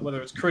outside,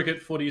 whether it's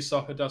cricket, footy,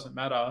 soccer, doesn't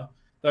matter.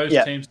 Those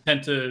teams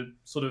tend to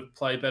sort of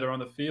play better on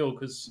the field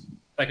because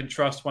they can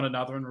trust one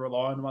another and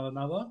rely on one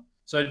another.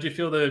 So do you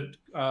feel the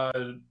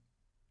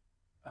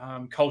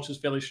culture's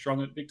fairly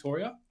strong at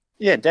Victoria?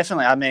 Yeah,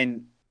 definitely. I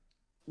mean,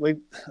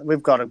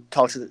 we've got a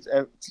culture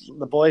that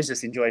the boys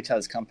just enjoy each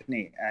other's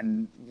company,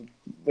 and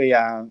we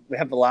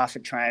have a laugh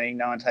at training.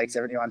 No one takes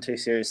anyone too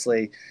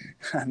seriously.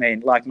 I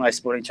mean, like most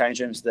sporting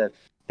change rooms, the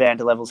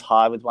banter level's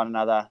high with one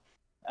another.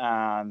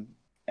 And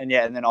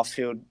then off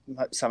field,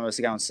 some of us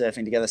are going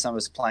surfing together, some of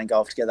us are playing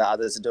golf together,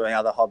 others are doing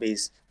other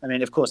hobbies. I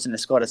mean, of course, in a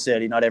squad of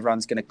 30, not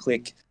everyone's going to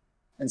click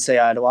and see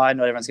eye to eye.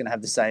 Not everyone's going to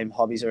have the same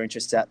hobbies or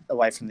interests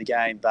away from the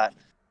game. But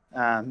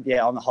on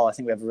the whole, I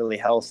think we have a really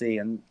healthy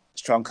and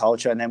strong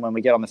culture. And then when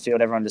we get on the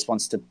field, everyone just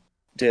wants to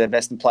do their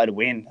best and play to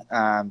win.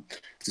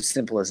 It's as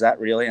simple as that,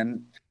 really.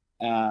 And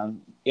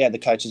the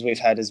coaches we've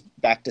had has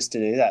backed us to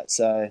do that.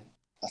 So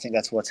I think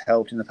that's what's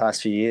helped in the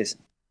past few years.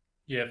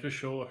 Yeah, for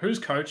sure. Who's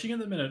coaching at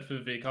the minute for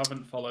Vic? I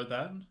haven't followed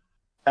that.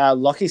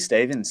 Lockie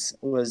Stevens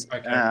was,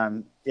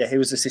 okay. He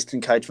was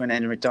assistant coach when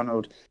Andrew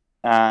McDonald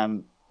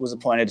was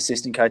appointed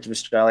assistant coach of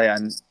Australia.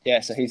 And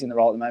so he's in the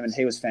role at the moment.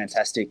 He was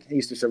fantastic.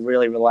 He's just a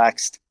really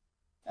relaxed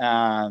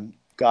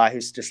guy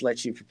who's just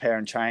lets you prepare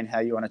and train how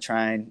you want to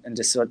train, and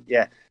just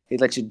he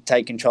lets you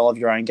take control of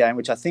your own game,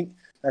 which I think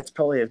that's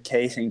probably a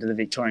key thing to the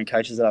Victorian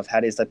coaches that I've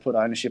had is they put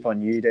ownership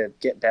on you to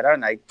get better,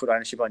 and they put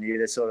ownership on you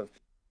to sort of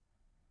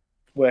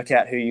work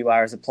out who you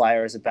are as a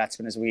player, as a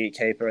batsman, as a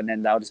wicketkeeper, and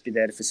then they'll just be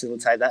there to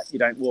facilitate that. You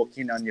don't walk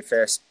in on your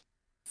first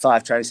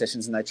 5 training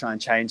sessions and they try and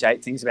change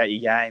 8 things about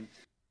your game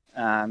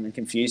and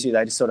confuse you.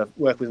 They just sort of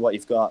work with what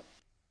you've got.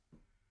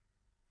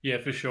 Yeah,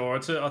 for sure.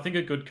 I think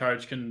a good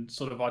coach can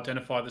sort of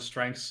identify the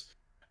strengths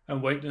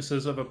and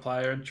weaknesses of a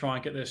player and try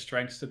and get their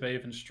strengths to be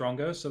even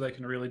stronger so they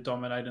can really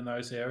dominate in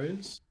those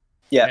areas.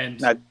 Yeah,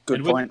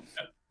 good point.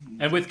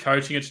 And with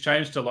coaching, it's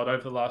changed a lot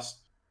over the last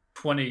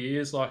 20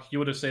 years. Like you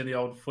would have seen the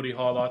old footy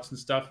highlights and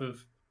stuff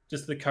of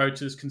just the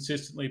coaches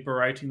consistently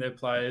berating their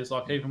players,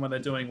 like even when they're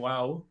doing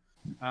well.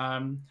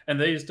 And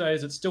these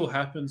days it still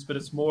happens, but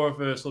it's more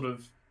of a sort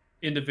of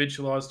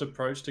individualized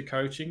approach to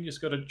coaching. You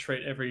just got to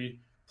treat every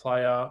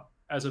player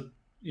as a,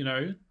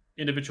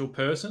 individual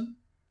person.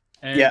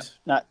 And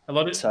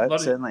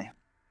certainly.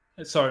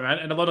 Sorry, man.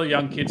 And a lot of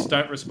young kids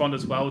don't respond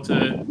as well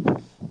to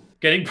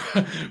getting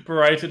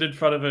berated in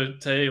front of a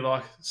tee.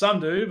 Like some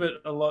do,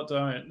 but a lot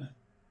don't.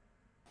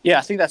 Yeah,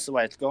 I think that's the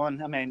way it's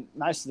gone. I mean,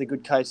 most of the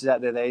good coaches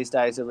out there these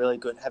days are really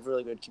good, have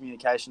really good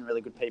communication,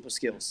 really good people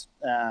skills,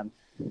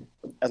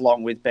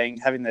 along with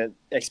having the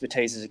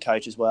expertise as a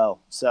coach as well.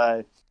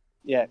 So,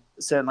 yeah,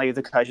 certainly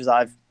the coaches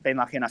I've been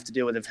lucky enough to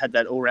deal with have had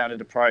that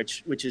all-rounded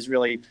approach, which has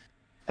really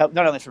helped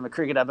not only from a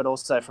cricketer but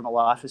also from a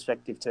life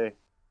perspective too.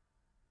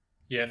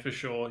 Yeah, for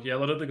sure. Yeah, a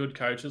lot of the good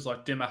coaches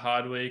like Dimmer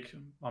Hardwick.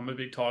 I'm a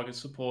big Tigers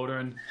supporter,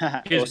 and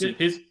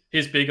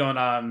he's big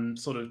on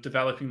sort of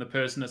developing the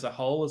person as a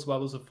whole as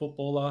well as a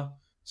footballer.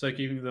 So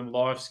giving them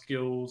life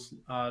skills,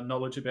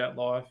 knowledge about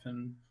life,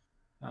 and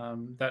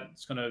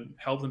that's going to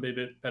help them be a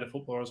bit better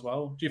footballer as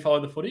well. Do you follow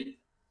the footy?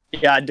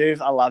 Yeah, I do.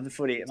 I love the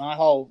footy.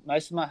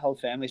 Most of my whole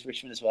family's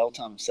Richmond as well,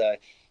 Tom. So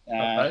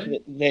there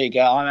you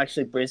go. I'm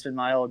actually Brisbane.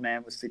 My old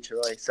man was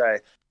Fitzroy, so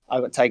I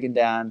got taken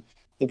down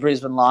the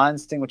Brisbane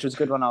Lions thing, which was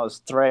good when I was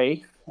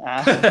 3.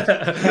 But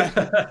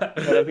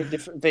a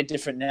bit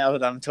different now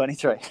that I'm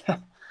 23.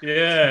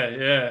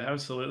 Yeah,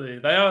 absolutely.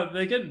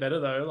 They're getting better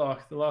though.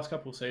 Like the last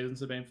couple of seasons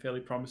have been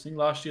fairly promising.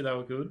 Last year they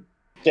were good.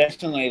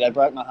 Definitely, they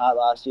broke my heart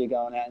last year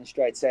going out in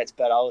straight sets,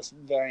 but I was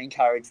very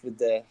encouraged with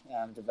the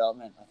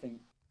development. I think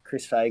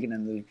Chris Fagan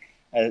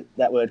and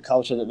that word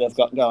culture that they've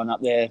got going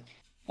up there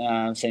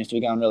seems to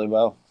be going really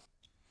well.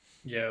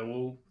 Yeah,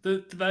 well,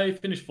 did they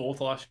finish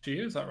 4th last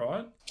year? Is that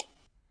right?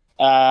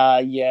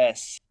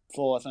 Yes.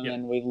 fourth, and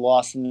then we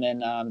lost, and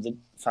then I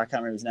can't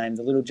remember his name,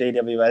 the little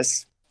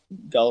GWS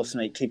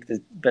goldsmith kicked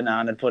the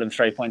banana, put him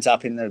 3 points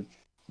up in the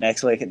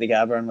next week at the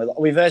Gabba, and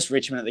we versed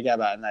Richmond at the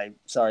Gabba,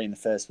 and in the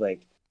first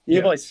week.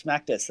 You boys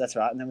smacked us, that's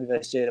right, and then we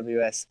versed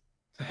GWS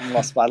and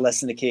lost by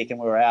less than a kick, and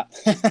we were out.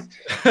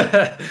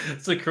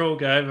 It's a cruel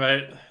game,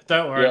 mate.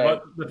 Don't worry.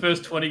 The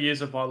first 20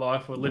 years of my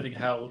life were living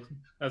hell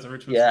as a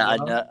Richmond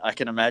supporter. I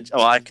can imagine.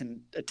 I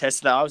can attest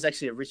to that. I was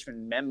actually a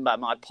Richmond member.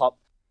 My pop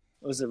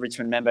was a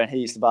Richmond member, and he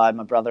used to buy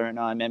my brother and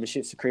I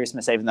memberships for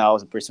Christmas, even though I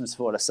was a Brisbane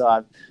supporter.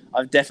 So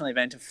I've definitely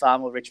been to far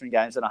more Richmond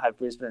games than I have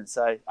Brisbane.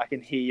 So I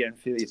can hear you and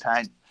feel your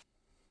pain.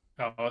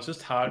 Oh, it's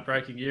just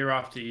heartbreaking year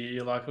after year.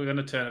 You're like, we're going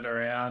to turn it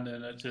around,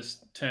 and it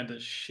just turned to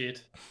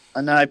shit.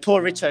 I know.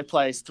 Poor Richo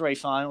plays 3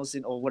 finals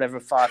or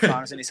 5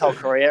 finals in his whole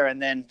career,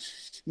 and then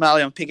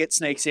Marleon Pickett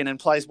sneaks in and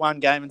plays 1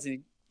 game and is a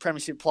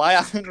premiership player,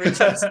 and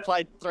Richo's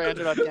played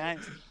 300 odd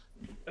games.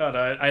 Oh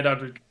no,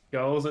 800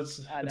 goals.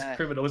 It's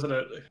criminal, isn't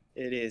it?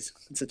 It is.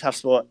 It's a tough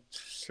sport.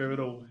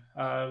 Criminal.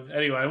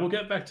 Anyway, we'll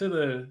get back to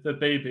the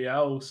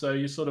BBL. So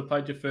you sort of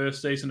played your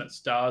first season at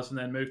Stars and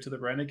then moved to the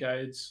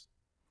Renegades.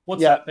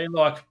 What's that been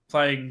like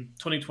playing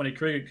 2020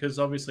 cricket? Because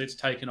obviously it's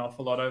taken off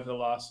a lot over the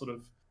last sort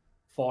of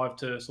 5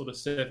 to sort of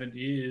 7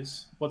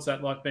 years. What's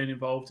that like being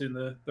involved in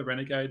the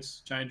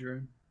Renegades change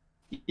room?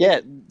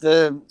 Yeah,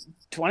 the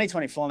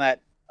 2020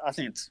 format, I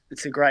think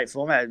it's a great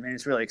format. I mean,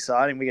 it's really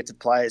exciting. We get to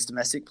play as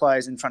domestic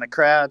players in front of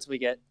crowds. We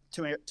get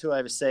two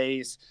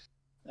overseas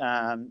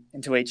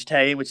into each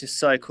team, which is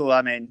so cool.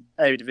 I mean,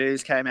 Avi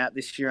DeVries came out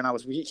this year and I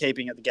was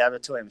wicket-keeping at the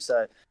Gabba to him.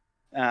 So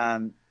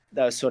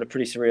that was sort of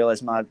pretty surreal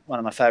as one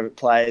of my favourite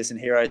players and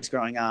heroes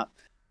growing up.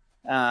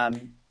 I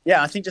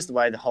think just the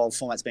way the whole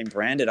format's been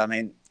branded. I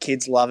mean,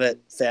 kids love it,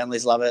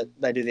 families love it.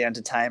 They do the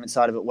entertainment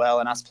side of it well,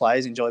 and us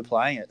players enjoy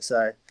playing it.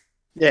 So,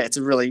 yeah, it's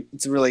a really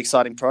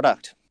exciting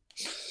product.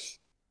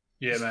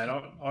 Yeah, man,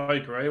 I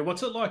agree.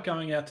 What's it like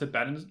going out to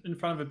bat in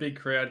front of a big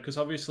crowd? Because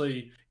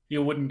obviously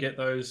you wouldn't get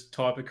those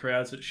type of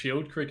crowds at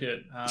Shield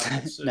cricket.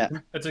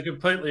 It's a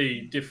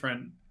completely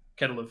different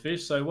kettle of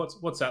fish. So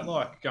what's that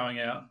like going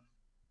out?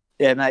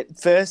 Yeah, mate.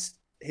 First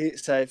game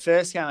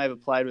I ever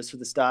played was for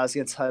the Stars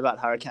against Hobart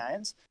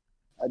Hurricanes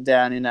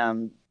down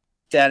in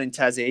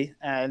Tassie,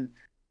 and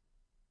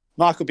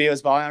Michael Beale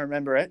was bowling. I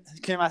remember it.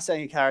 Kumar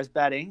Sangakkara's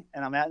batting,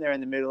 and I'm out there in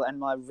the middle, and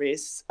my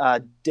wrists are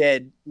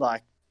dead,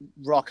 like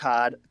rock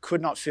hard.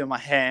 Could not feel my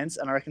hands,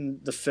 and I reckon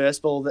the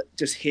first ball that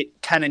just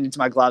hit cannoned into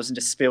my gloves and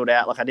just spilled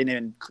out. Like I don't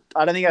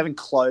think I even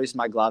closed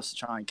my gloves to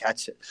try and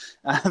catch it.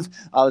 I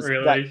was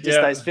really?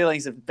 Those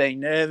feelings of being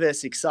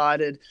nervous,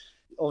 excited.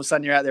 All of a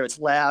sudden you're out there, it's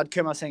loud.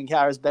 Kumar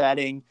Sangakkara's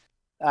batting.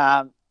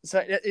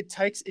 So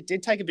it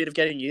did take a bit of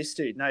getting used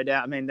to, no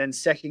doubt. I mean, then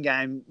second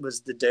game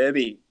was the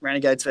Derby,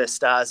 Renegades versus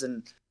Stars,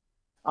 and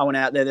I went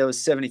out there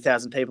was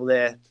 70,000 people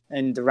there,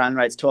 and the run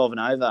rate's 12 and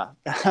over.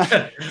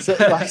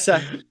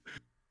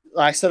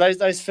 So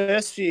those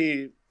first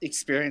few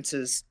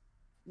experiences,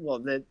 well,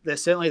 they're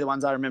certainly the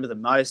ones I remember the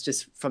most,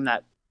 just from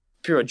that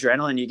pure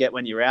adrenaline you get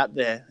when you're out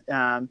there.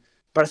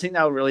 But I think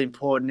they were really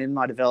important in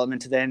my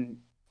development to then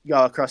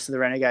go across to the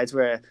Renegades,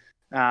 where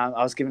I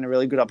was given a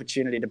really good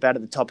opportunity to bat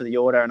at the top of the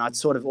order, and I'd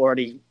sort of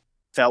already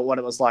felt what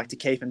it was like to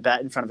keep and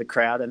bat in front of a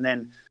crowd, and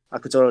then I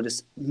could sort of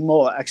just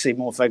more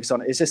focus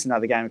on it. It's just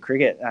another game of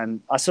cricket,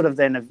 and I sort of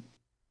then have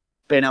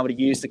been able to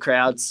use the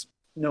crowd's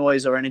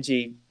noise or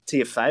energy to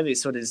your favour. It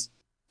sort of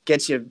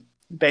gets your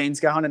beans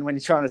going, and when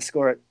you're trying to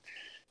score at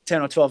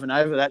 10 or 12 and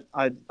over, that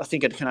I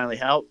think it can only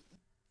help.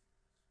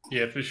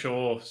 Yeah, for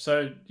sure.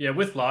 So, yeah,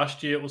 with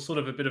last year, it was sort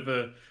of a bit of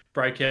a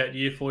breakout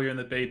year for you in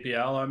the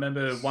BPL. I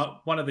remember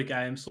one of the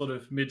games sort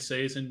of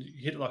mid-season,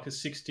 you hit like a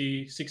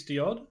 60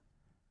 odd.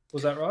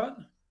 Was that right?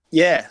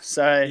 Yeah.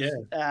 So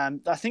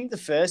I think the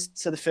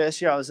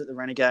first year I was at the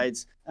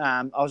Renegades,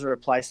 I was a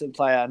replacement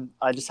player, and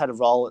I just had a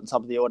role at the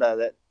top of the order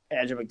that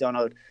Andrew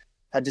McDonald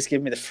had just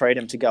given me the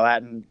freedom to go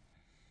out and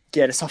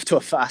get us off to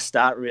a fast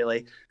start,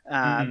 really.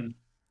 And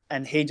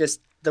he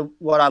just,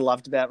 what I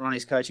loved about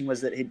Ronnie's coaching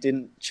was that he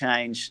didn't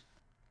change.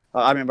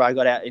 I remember I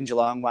got out in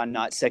Geelong one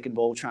night, second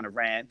ball, trying to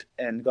ramp,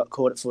 and got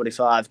caught at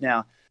 45.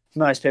 Now,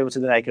 most people to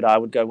the naked eye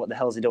would go, what the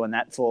hell is he doing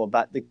that for?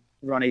 But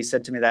Ronnie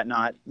said to me that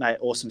night, mate,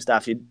 awesome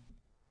stuff. You're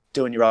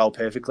doing your role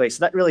perfectly.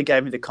 So that really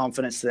gave me the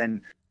confidence to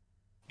then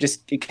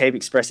just keep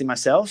expressing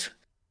myself.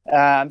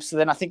 So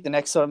then I think the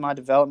next sort of my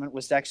development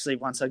was actually,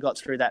 once I got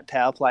through that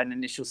power play and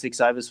initial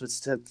 6 overs, was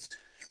to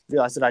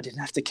realise that I didn't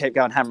have to keep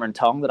going hammer and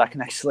tong, that I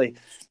can actually,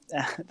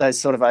 those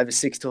sort of over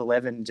 6 to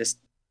 11, just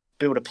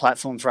build a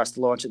platform for us to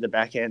launch at the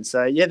back end.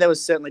 So, yeah, there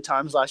was certainly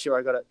times last year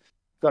I got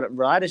it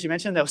right, as you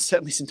mentioned. There was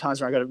certainly some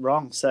times where I got it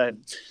wrong. So,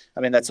 I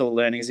mean, that's all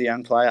learning as a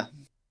young player.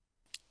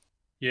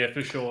 Yeah,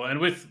 for sure. And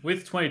with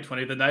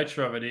 2020, the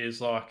nature of it is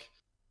like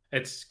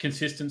its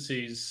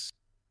consistency's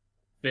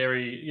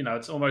very,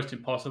 it's almost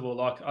impossible.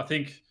 Like, I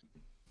think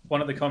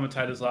one of the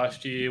commentators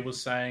last year was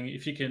saying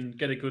if you can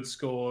get a good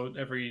score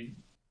every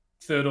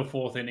third or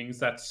fourth innings,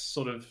 that's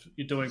sort of,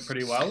 you're doing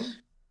pretty well.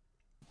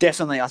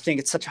 Definitely. I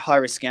think it's such a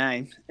high-risk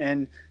game,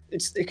 and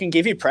it can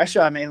give you pressure.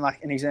 I mean,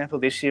 like an example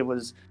this year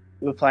was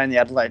we're playing the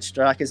Adelaide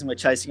Strikers and we're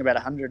chasing about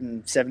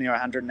 170 or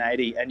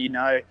 180,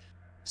 and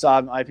so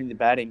I'm opening the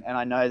batting, and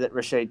I know that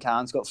Rashid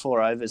Khan's got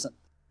 4 overs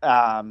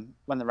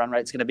when the run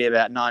rate's going to be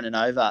about 9 and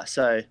over.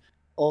 So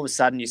all of a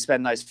sudden you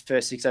spend those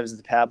first 6 overs of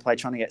the power play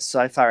trying to get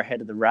so far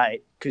ahead of the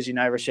rate because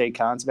Rashid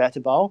Khan's about to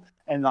bowl.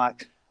 And I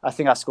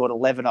think I scored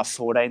 11 off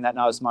 14 that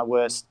night. It was my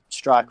worst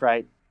strike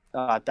rate.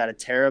 I batted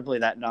terribly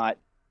that night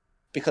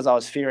because I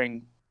was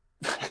fearing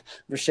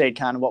Rashid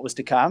Khan and what was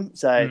to come.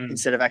 So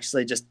instead of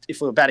actually just,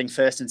 if we were batting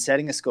first and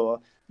setting a score,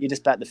 you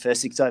just bat the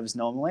first 6 overs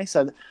normally.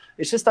 So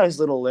it's just those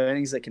little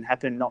learnings that can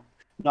happen, not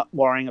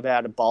worrying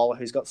about a bowler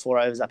who's got 4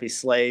 overs up his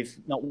sleeve,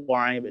 not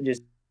worrying about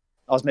just,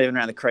 I was moving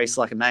around the crease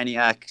like a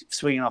maniac,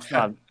 swinging off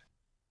my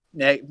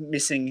neck,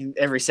 missing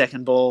every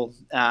second ball.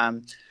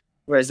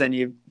 Whereas then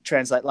you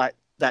translate like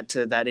that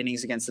to that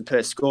innings against the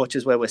Perth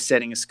Scorchers where we're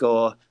setting a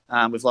score.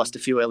 We've lost a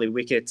few early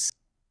wickets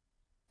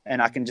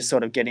and I can just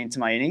sort of get into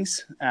my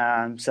innings.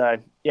 So,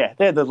 yeah,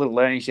 they're the little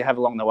learnings you have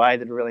along the way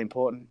that are really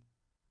important.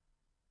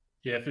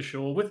 Yeah, for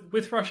sure.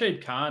 With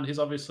Rashid Khan, he's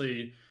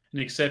obviously an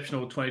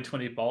exceptional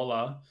 2020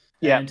 bowler.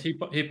 Yeah. And he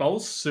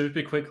bowls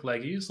super quick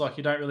leggies. Like,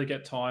 you don't really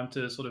get time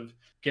to sort of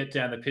get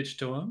down the pitch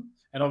to him.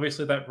 And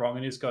obviously that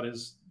wronging he's got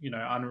is,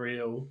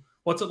 unreal.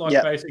 What's it like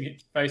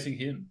facing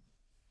him?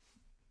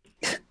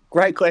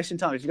 Great question,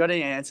 Tom. If you've got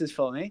any answers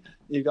for me,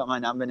 you've got my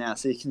number now,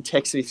 so you can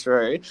text me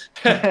through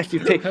if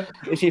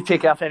you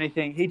pick up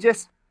anything. He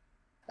just,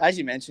 as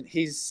you mentioned,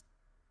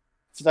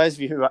 for those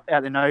of you who out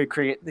there know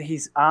cricket,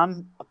 his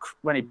arm,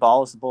 when he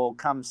bowls the ball,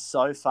 comes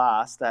so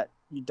fast that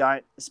you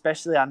don't,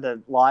 especially under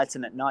lights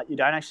and at night, you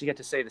don't actually get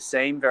to see the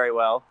seam very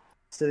well.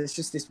 So there's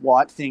just this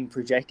white thing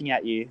projecting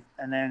at you,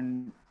 and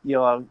then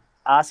you're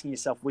asking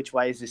yourself, which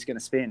way is this going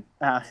to spin?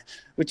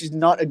 Which is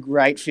not a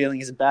great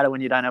feeling as a batter when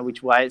you don't know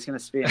which way it's going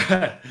to spin.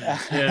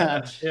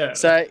 Yeah.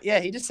 So, yeah,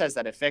 he just has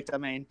that effect. I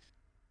mean,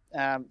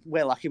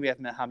 we're lucky we have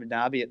Mohammed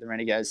Nabi at the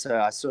Renegades, so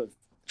I sort of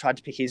tried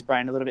to pick his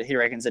brain a little bit. He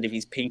reckons that if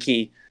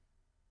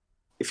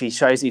he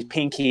shows his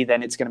pinky,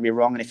 then it's going to be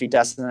wrong, and if he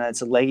doesn't, then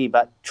it's a leggy.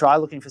 But try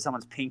looking for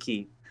someone's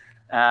pinky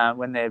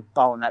when they're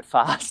bowling that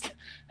fast.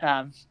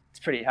 It's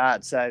pretty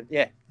hard. So,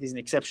 yeah, he's an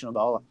exceptional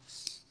bowler.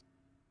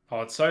 Oh,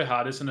 it's so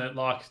hard, isn't it?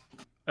 Like,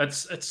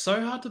 it's so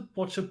hard to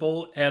watch a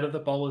ball out of the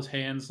bowler's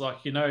hands.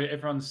 Like,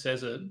 everyone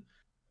says it,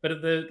 but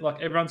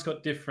everyone's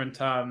got different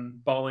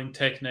bowling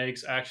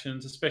techniques,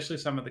 actions, especially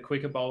some of the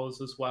quicker bowlers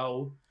as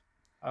well.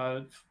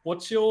 I'd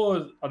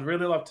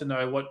really love to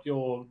know what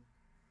your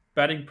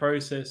batting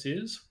process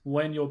is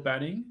when you're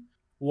batting.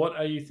 What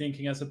are you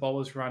thinking as the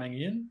bowler's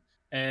running in,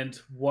 and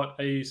what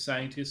are you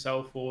saying to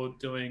yourself or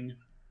doing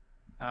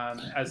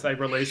as they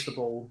release the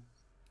ball?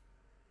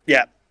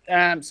 Yeah.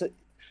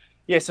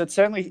 So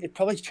it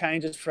probably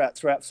changes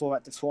throughout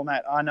format to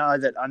format. I know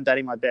that I'm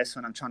batting my best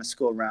when I'm trying to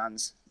score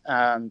runs,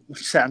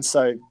 which sounds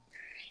so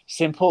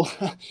simple,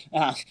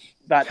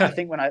 but I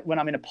think when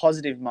I'm in a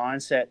positive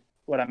mindset,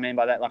 what I mean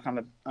by that, like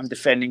I'm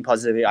defending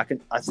positively. I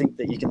think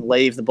that you can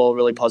leave the ball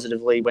really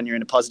positively when you're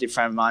in a positive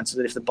frame of mind, so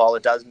that if the bowler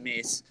does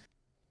miss,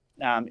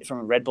 from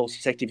a red ball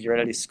perspective, you're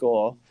ready to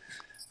score,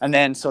 and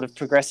then sort of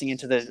progressing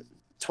into the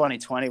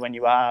 2020 when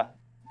you are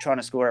trying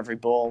to score every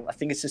ball. I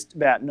think it's just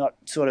about not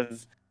sort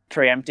of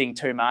preempting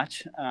too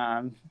much,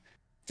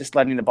 just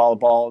letting the bowler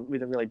bowl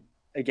with a really,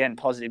 again,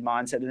 positive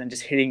mindset, and then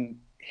just hitting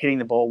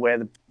the ball where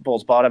the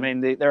ball's bottom. I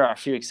mean, there are a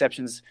few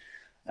exceptions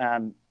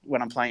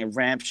when I'm playing a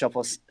ramp shot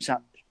or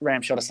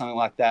something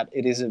like that.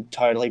 It is a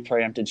totally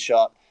preempted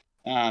shot.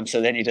 So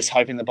then you're just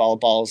hoping the bowler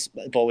bowls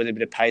the ball with a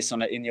bit of pace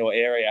on it in your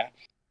area.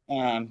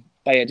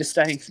 But yeah, just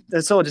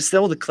all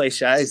the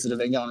cliches that have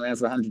been going around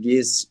for 100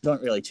 years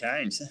don't really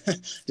change.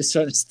 Just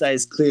try to stay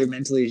as clear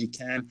mentally as you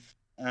can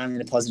in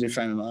a positive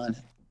frame of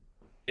mind.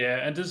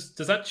 Yeah, and does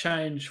that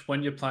change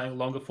when you're playing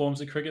longer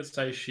forms of cricket,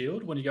 say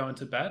Shield, when you go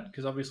into bat?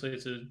 Because obviously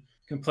it's a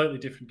completely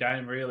different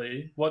game,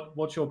 really.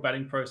 What's your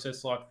batting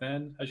process like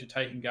then, as you're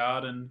taking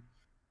guard and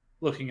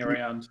looking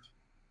around?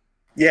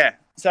 Yeah,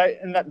 so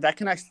and that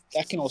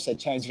can also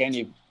change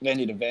venue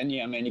to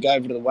venue. I mean, you go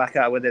over to the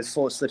Wacker where there's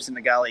 4 slips in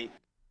the gully,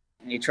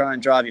 and you try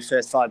and drive your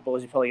first 5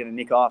 balls, you're probably going to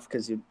nick off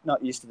because you're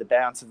not used to the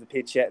bounce of the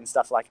pitch yet and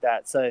stuff like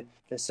that. So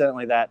there's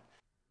certainly that.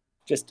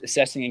 Just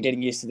assessing and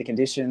getting used to the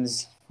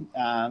conditions,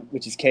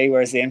 which is key,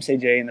 whereas the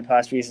MCG in the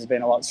past few years has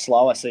been a lot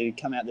slower. So you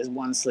come out, there's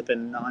 1 slip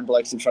and 9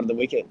 blokes in front of the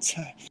wicket.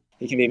 So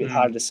it can be a bit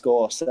harder to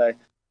score. So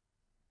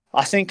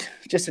I think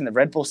just in the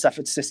red ball stuff,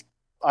 it's just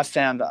I've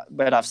found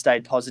that I've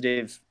stayed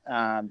positive.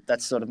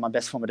 That's sort of my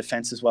best form of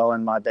defence as well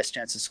and my best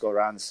chance to score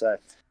runs. So,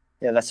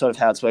 yeah, that's sort of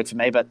how it's worked for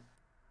me. But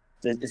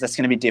that's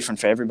going to be different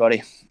for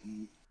everybody.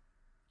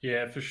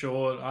 Yeah, for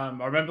sure. I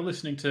remember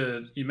listening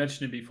to, you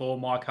mentioned him before,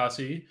 Mike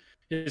Hussey.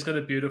 He's got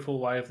a beautiful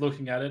way of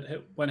looking at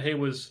it. When he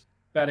was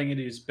batting at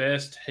his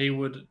best, he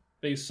would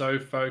be so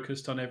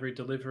focused on every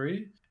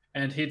delivery,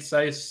 and he'd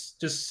say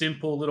just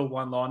simple little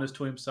one-liners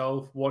to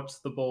himself, watch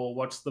the ball,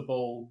 watch the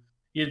ball.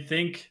 You'd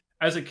think,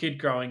 as a kid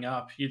growing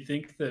up, you'd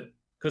think that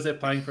because they're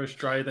playing for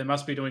Australia, they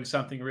must be doing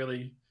something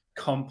really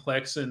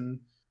complex and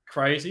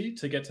crazy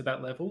to get to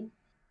that level.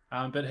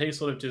 But he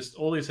sort of just,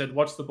 all he said,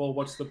 watch the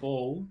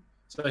ball,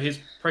 So he's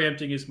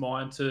preempting his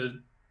mind to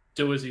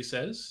do as he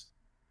says.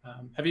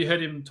 Have you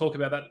heard him talk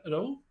about that at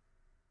all?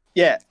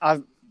 Yeah,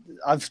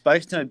 I've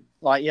spoken to him.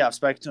 I've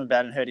spoken to him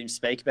about it and heard him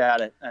speak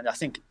about it. And I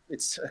think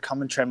it's a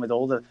common trend with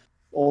all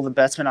the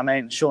batsmen. I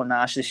mean, Sean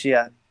Nash this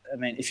year. I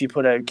mean, if you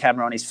put a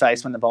camera on his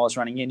face when the ball's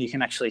running in, you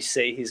can actually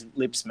see his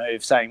lips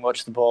move, saying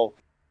 "Watch the ball."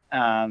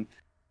 And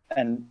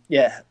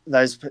yeah,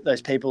 those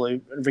people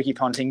who Ricky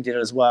Ponting did it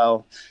as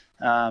well.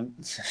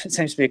 It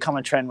seems to be a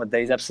common trend with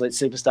these absolute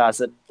superstars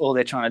that all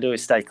they're trying to do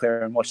is stay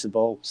clear and watch the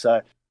ball.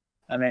 So,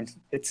 I mean,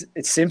 it's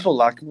simple.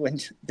 Like when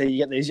you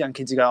get these young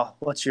kids who go, oh,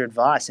 "What's your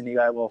advice?" and you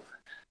go, "Well,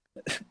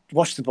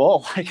 watch the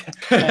ball." Keep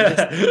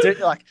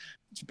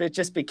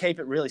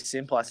it really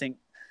simple. I think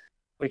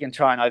we can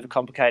try and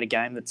overcomplicate a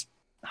game that's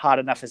hard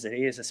enough as it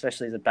is,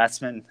 especially as a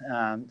batsman.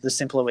 The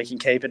simpler we can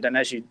keep it, and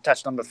as you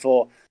touched on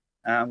before,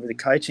 with the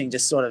coaching,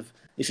 just sort of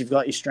if you've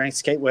got your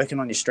strengths, keep working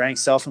on your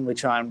strengths. Often we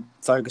try and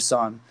focus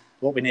on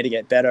what we need to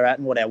get better at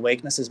and what our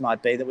weaknesses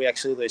might be, that we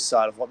actually lose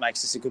sight of what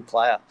makes us a good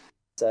player.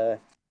 So,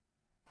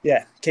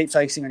 yeah, keep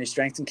focusing on your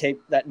strengths and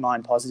keep that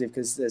mind positive,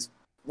 because there's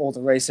all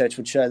the research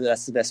would show that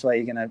that's the best way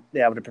you're going to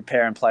be able to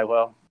prepare and play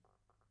well.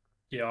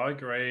 Yeah, I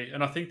agree.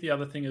 And I think the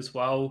other thing as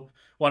well,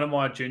 one of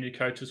my junior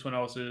coaches when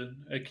I was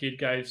a kid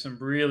gave some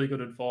really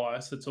good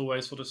advice that's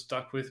always sort of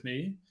stuck with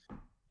me,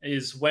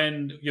 is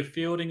when you're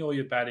fielding or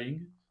you're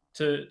batting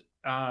to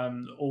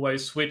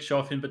always switch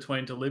off in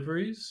between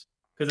deliveries,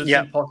 because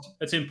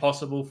it's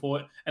impossible for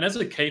it. And as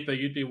a keeper,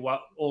 you'd be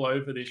all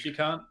over this.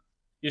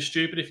 You're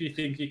stupid if you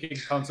think you can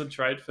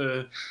concentrate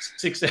for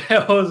 6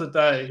 hours a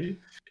day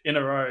in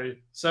a row.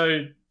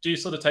 So do you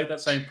sort of take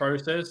that same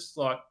process,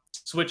 like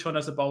switch on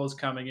as the bowler's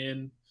coming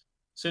in,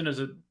 as soon as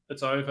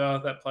it's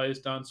over, that play's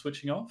done,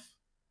 switching off?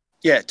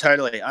 Yeah,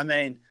 totally. I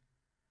mean,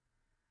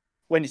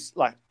 when you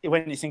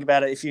think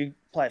about it, if you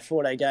play a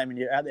 4-day game and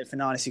you're out there for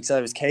 96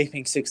 overs,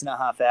 keeping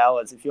 6.5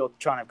 hours, if you're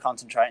trying to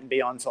concentrate and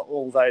be on for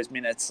all those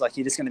minutes, like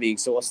you're just going to be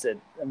exhausted.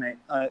 I mean,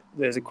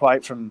 there's a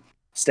quote from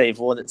Steve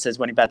Waugh that says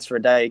when he bats for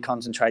a day, he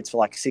concentrates for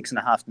like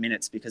 6.5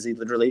 minutes, because he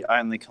literally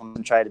only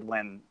concentrated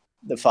when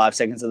the 5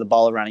 seconds of the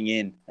bowler running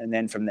in, and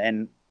then from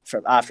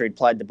after he'd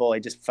played the ball, he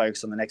just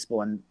focused on the next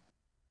ball and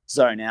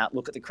zone out,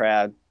 look at the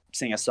crowd,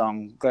 sing a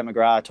song. Glenn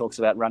McGrath talks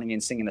about running in,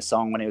 singing a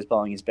song when he was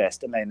bowling his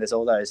best. I mean, there's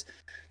all those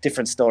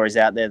different stories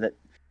out there that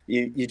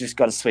you just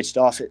got to switch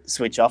off.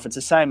 It's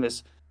the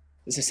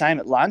same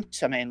at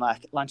lunch. I mean,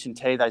 like lunch and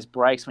tea, those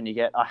breaks when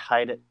I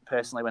hate it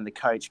personally when the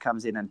coach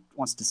comes in and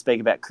wants to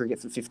speak about cricket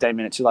for 15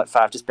 minutes. You're like,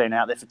 I've just been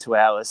out there for 2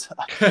 hours.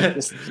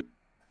 Just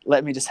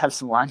let me just have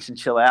some lunch and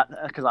chill out,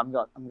 because I'm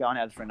going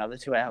out for another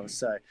 2 hours.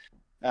 So,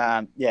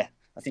 yeah,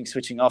 I think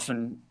switching off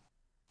and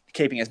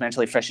keeping as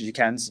mentally fresh as you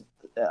can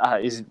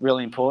is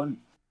really important.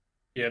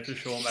 Yeah, for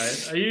sure,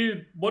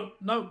 mate.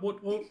 What number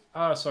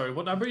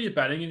are you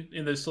batting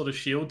in this sort of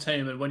Shield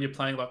team? And when you're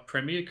playing like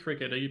Premier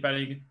cricket, are you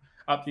batting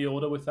up the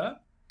order with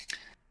that?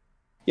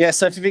 Yeah,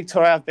 so for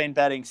Victoria, I've been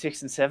batting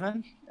 6 and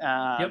 7.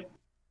 Yep.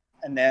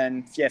 And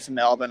then, for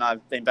Melbourne,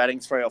 I've been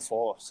batting 3 or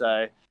 4. So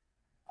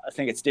I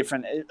think it's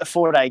different. A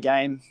 4-day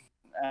game,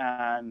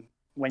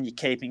 when you're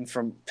keeping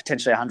from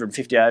potentially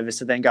 150 overs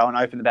to then go and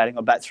open the batting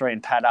or bat 3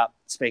 and pad up.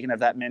 Speaking of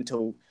that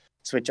mental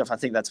switch off, I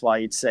think that's why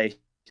you'd see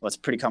it's a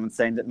pretty common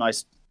theme that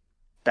most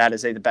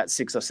batters either bat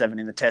 6 or 7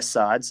 in the test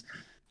sides,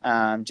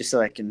 just so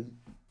they can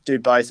do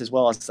both as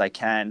well as they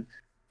can.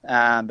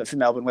 But for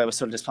Melbourne, where we're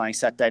sort of just playing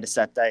Saturday to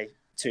Saturday,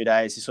 2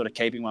 days, you're sort of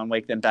keeping 1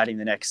 week, then batting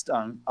the next.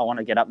 I want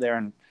to get up there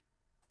and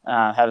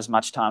have as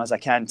much time as I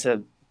can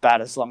to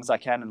bat as long as I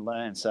can and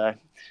learn. So,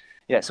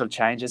 yeah, it sort of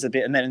changes a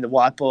bit. And then in the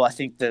white ball, I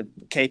think the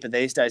keeper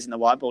these days in the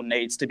white ball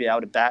needs to be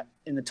able to bat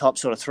in the top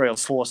sort of 3 or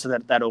 4, so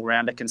that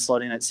all-rounder can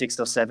slot in at 6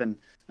 or 7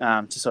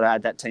 to sort of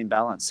add that team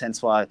balance.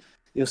 Hence why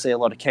you'll see a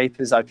lot of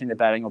keepers opening the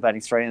batting or batting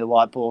 3 in the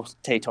white ball,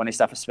 T20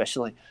 stuff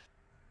especially.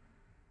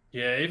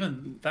 Yeah,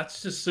 even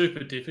that's just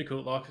super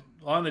difficult. Like,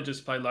 I only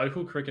just play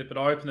local cricket, but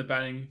I open the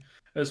batting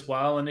as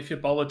well. And if you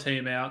bowl a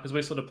team out, because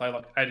we sort of play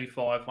like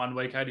 85 one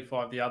week,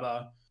 85 the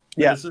other.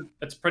 Yeah,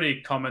 it's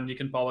pretty common. You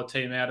can bowl a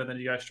team out and then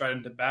you go straight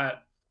into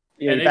bat.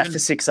 Yeah, you bat for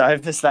 6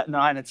 overs that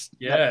night. It's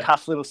that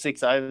tough little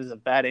 6 overs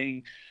of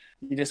batting.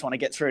 You just want to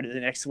get through to the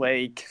next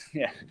week.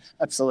 Yeah,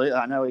 absolutely.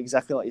 I know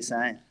exactly what you're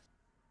saying.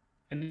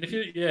 And if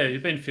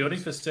you've been fielding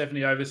for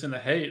 70 overs in the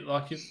heat,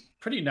 like you're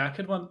pretty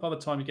knackered by the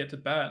time you get to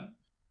bat.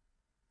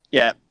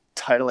 Yeah,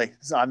 totally.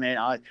 So, I mean,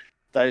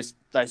 those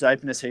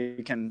openers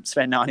who can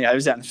spend 90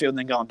 overs out in the field and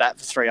then go and bat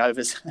for 3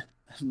 overs.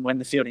 When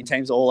the fielding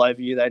team's all over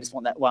you, they just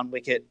want that 1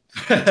 wicket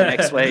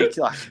next week.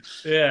 Like,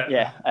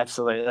 yeah,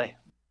 absolutely.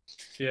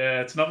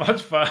 Yeah, it's not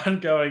much fun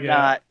going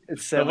out.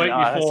 It's the week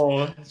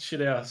before,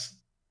 shit house.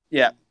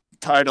 Yeah,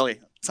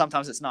 totally.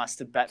 Sometimes it's nice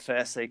to bat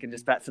first, so you can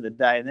just bat for the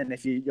day, and then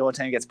if your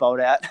team gets bowled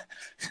out,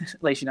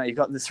 at least you know you've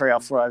got the 3 or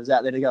 4 overs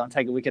out there to go and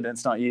take a wicket, and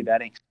it's not you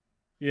batting.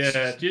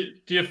 Yeah. Do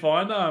you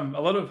find a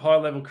lot of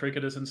high-level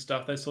cricketers and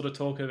stuff, they sort of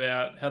talk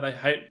about how they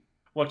hate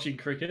watching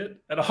cricket,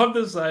 and I'm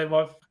the same.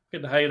 I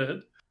fucking hate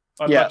it.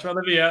 I'd much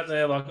rather be out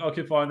there, like,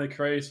 occupying the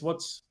crease.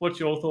 What's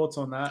your thoughts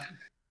on that?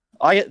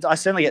 I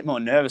certainly get more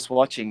nervous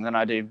watching than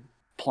I do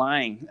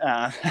playing.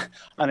 I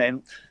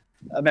mean,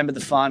 I remember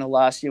the final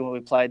last year when we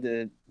played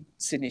the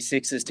Sydney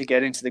Sixers to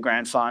get into the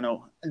grand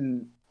final,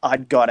 and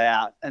I'd got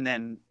out, and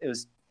then it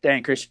was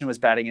Dan Christian was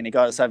batting, and he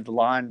got us over the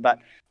line. But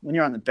when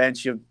you're on the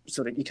bench, you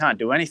can't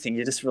do anything.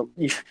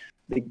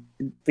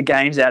 The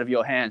game's out of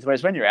your hands.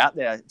 Whereas when you're out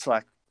there, it's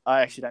like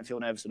I actually don't feel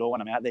nervous at all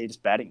when I'm out there. You're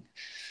just batting.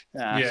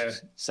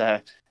 So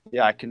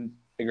yeah, I can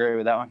agree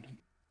with that one.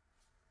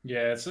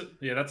 Yeah,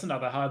 that's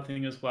another hard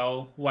thing as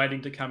well.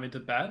 Waiting to come into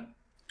bat.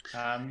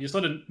 You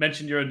sort of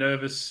mentioned you're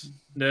nervous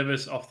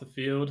off the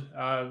field.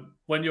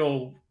 When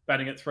you're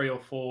batting at 3 or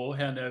 4,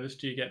 how nervous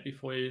do you get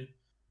before you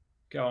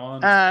go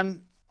on?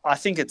 I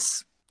think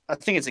it's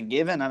a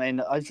given. I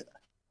mean,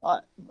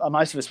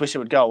 most of us wish it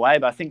would go away,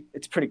 but I think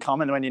it's pretty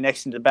common when you're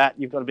next into bat.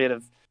 You've got a bit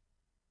of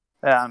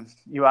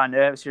you are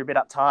nervous. You're a bit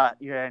uptight.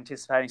 You're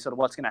anticipating sort of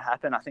what's going to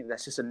happen. I think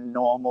that's just a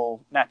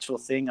normal, natural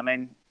thing. I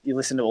mean, you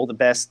listen to all the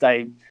best.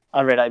 I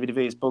read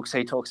ABW's books.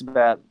 He talks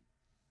about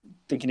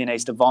thinking he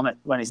needs to vomit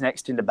when he's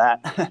next into bat.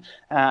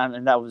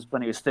 And that was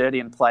when he was 30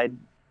 and played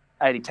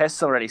 80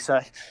 tests already. So,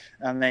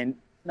 I mean,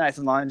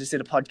 Nathan Lyon just did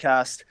a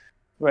podcast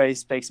where he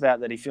speaks about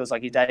that he feels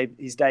like he's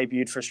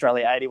debuted for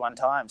Australia 81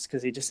 times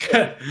because he just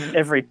I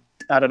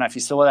don't know if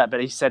you saw that,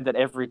 but he said that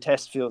every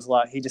test feels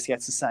like he just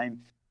gets the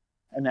same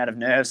amount of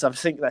nerves. I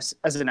think that's,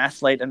 as an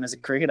athlete and as a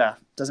cricketer,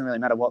 it doesn't really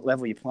matter what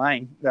level you're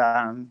playing.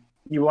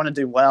 You want to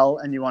do well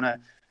and you want to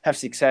have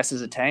success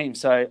as a team.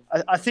 So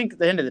I think at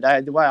the end of the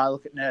day, the way I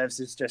look at nerves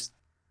is just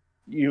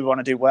you want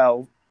to do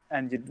well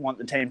and you want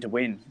the team to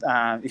win.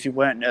 If you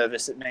weren't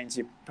nervous, it means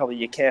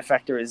your care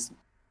factor is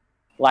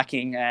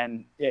lacking,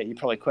 and you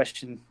probably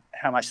question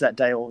how much that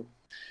day or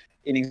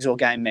innings or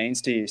game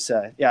means to you.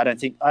 So I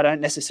don't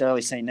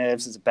necessarily see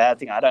nerves as a bad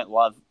thing. I don't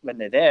love when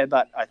they're there,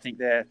 but I think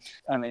they're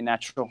only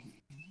natural.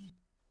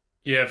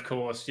 Yeah, of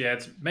course. Yeah,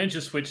 it means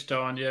you're switched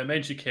on. Yeah, it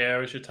means you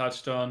care, as you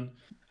touched on.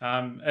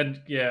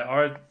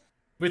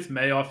 With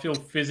me, I feel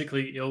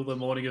physically ill the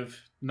morning of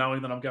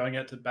knowing that I'm going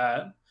out to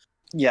bat.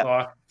 Yeah.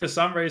 Like, for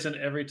some reason,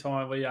 every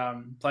time we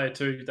play a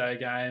 2-day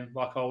game,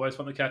 like I always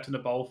want the captain to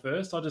bowl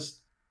first.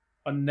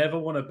 I never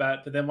want to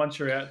bat, but then once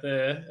you're out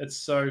there, it's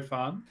so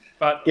fun.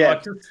 But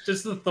like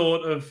just the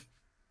thought of,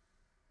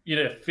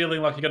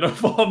 feeling like you're going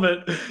to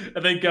vomit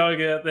and then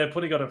going out there,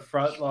 putting on a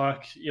front,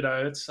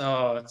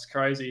 it's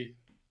crazy.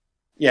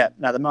 Yeah,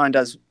 no, the mind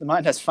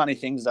has funny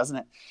things, doesn't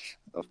it?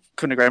 I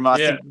couldn't agree more.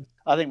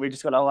 I think we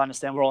just got to all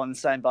understand we're all in the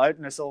same boat,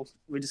 and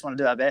we just want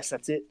to do our best.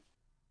 That's it.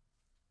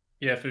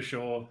 Yeah, for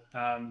sure.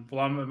 I'm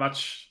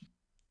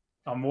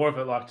more of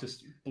a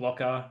just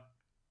blocker,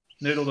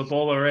 noodle the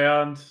ball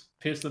around,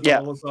 piss the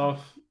bowlers off.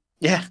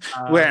 Yeah,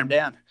 wear them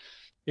down.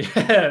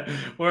 Yeah,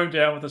 wear them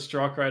down with a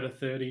strike rate of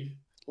 30.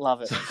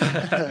 Love it.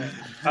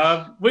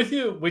 With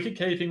your wicket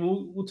keeping,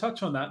 we'll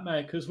touch on that,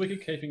 mate, because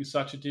wicket keeping is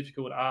such a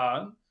difficult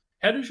art.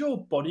 How does your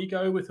body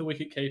go with the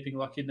wicket keeping,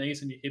 like your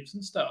knees and your hips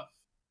and stuff?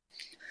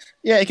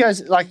 Yeah, it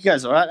goes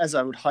all right, as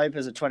I would hope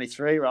as a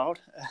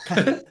 23-year-old.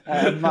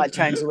 It might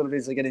change a little bit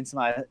as I get into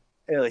my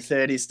early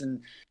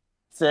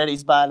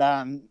 30s. But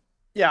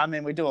I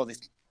mean, we do all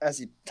this, as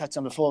you touched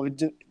on before,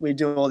 we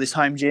do all this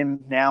home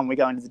gym now, and we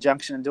go into the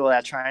junction and do all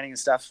our training and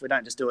stuff. We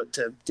don't just do it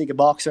to dig a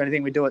box or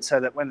anything. We do it so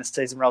that when the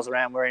season rolls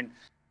around, we're in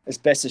as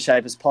best a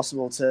shape as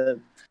possible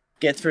to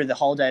get through the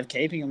whole day of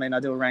keeping. I mean,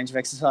 I do a range of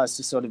exercise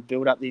to sort of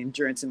build up the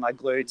endurance in my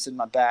glutes and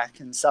my back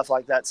and stuff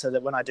like that, so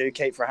that when I do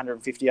keep for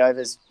 150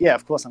 overs,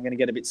 of course I'm going to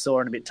get a bit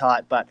sore and a bit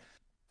tight, but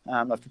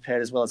I've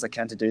prepared as well as I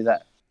can to do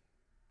that.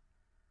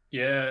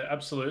 Yeah,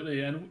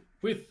 absolutely. And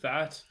with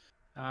that,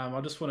 I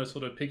just want to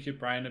sort of pick your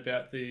brain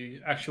about the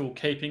actual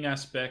keeping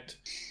aspect.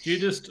 Do you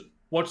just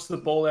watch the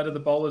ball out of the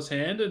bowler's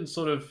hand and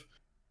sort of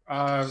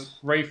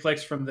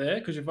reflex from there?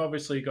 Because you've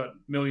obviously got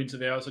millions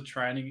of hours of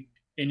training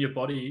in your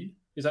body.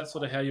 Is that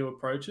sort of how you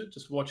approach it?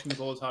 Just watching the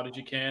ball as hard as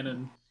you can,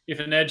 and if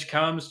an edge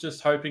comes,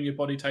 just hoping your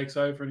body takes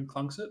over and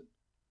clunks it?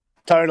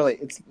 Totally.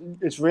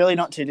 It's really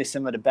not too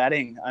dissimilar to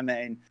batting. I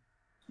mean,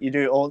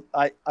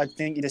 I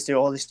think you just do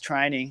all this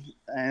training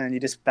and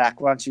you just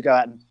back once you go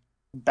out and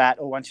bat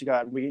or once you go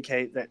out and wicket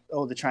keep, that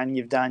all the training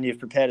you've done, you've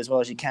prepared as well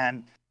as you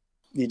can.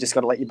 You just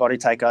got to let your body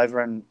take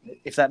over. And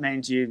if that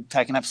means you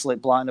take an absolute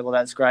blinder, well,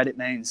 that's great. It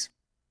means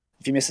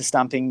if you miss a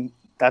stumping,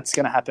 that's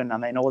going to happen. I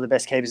mean, all the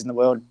best keepers in the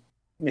world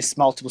miss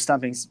multiple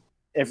stumpings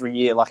every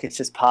year. Like, it's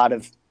just part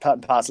and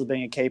parcel of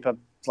being a keeper.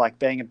 It's like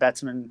being a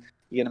batsman,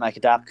 you're going to make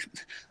a duck.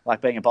 Like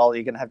being a bowler,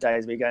 you're going to have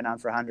days where you go 9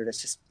 for 100.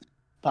 It's just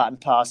part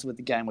and parcel with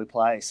the game we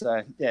play.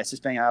 So, it's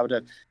just being able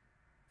to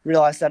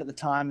realise that at the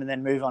time and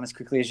then move on as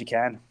quickly as you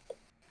can.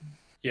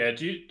 Yeah,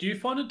 do you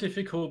find it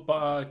difficult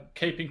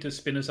keeping to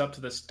spinners up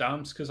to the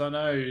stumps? Because I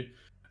know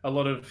a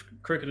lot of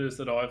cricketers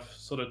that I've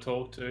sort of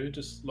talked to,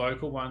 just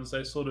local ones,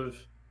 they sort of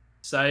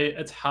say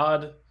it's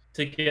hard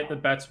to get the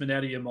batsman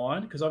out of your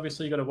mind, because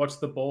obviously you've got to watch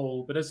the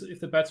ball. But if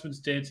the batsman's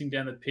dancing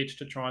down the pitch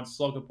to try and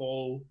slog a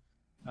ball,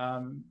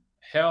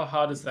 how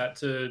hard is that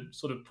to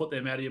sort of put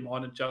them out of your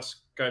mind and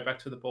just go back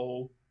to the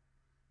ball?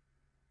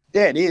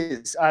 Yeah, it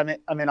is. I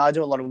mean, I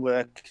do a lot of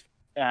work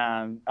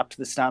up to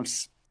the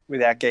stumps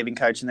with our keeping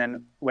coach, and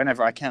then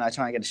whenever I can, I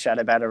try and get a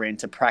shadow batter in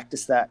to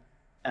practice that.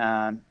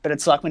 But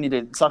it's like when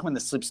the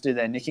slips do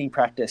their nicking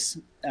practice.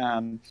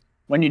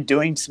 When you're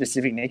doing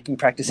specific nicking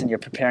practice and you're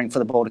preparing for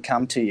the ball to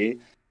come to you,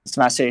 it's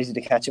much easier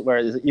to catch it.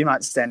 Whereas you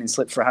might stand in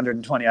slip for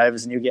 120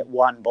 overs and you get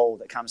one ball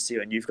that comes to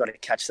you, and you've got to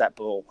catch that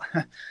ball.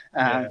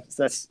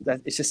 So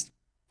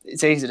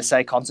it's easy to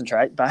say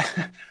concentrate, but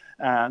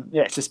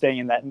it's just being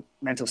in that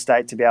mental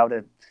state to be able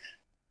to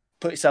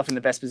put yourself in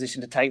the best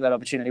position to take that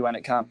opportunity when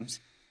it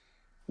comes.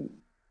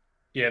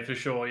 Yeah, for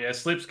sure. Yeah,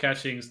 slips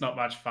catching is not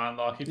much fun.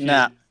 Like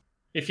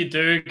if you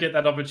do get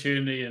that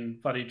opportunity and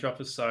buddy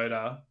drop a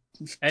soda,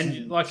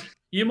 and like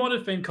you might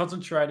have been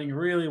concentrating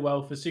really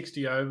well for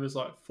 60 overs,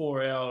 like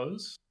 4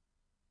 hours,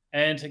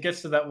 and it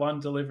gets to that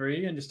one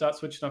delivery and you start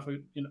switching off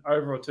an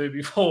over or two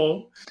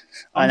before.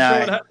 I'm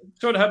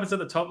sure it happens at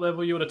the top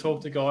level. You would have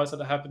talked to guys that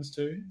it happens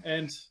to,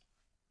 and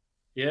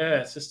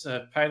yeah, it's just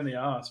a pain in the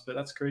ass, but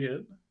that's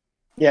cricket.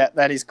 Yeah,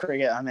 that is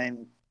cricket. I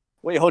mean,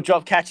 we all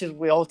drop catches.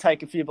 We all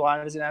take a few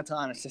blinders in our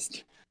time. It's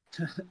just,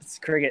 it's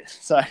cricket.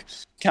 So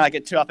can't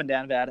get too up and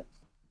down about it.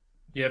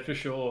 Yeah, for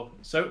sure.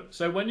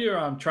 So when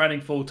you're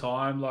training full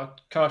time, like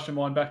cast your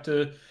mind back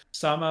to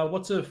summer,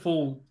 what's a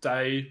full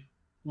day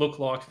look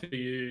like for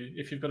you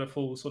if you've got a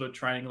full sort of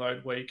training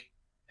load week?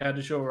 How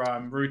does your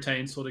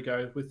routine sort of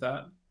go with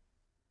that?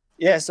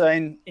 Yeah, so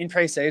in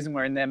pre-season,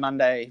 we're in there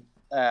Monday,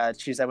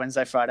 Tuesday,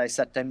 Wednesday, Friday,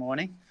 Saturday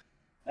morning,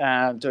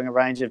 doing a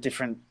range of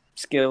different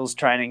skills,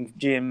 training,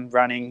 gym,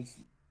 running,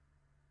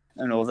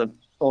 and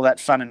all that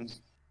fun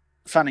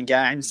and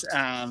games.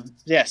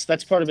 Yes,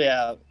 that's probably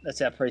our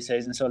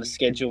pre-season sort of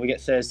schedule. We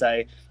get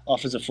Thursday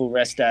off as a full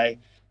rest day,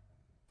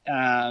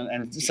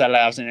 and Saturday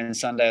afternoon and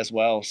Sunday as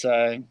well.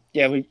 So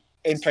yeah,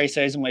 in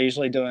pre-season we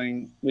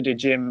do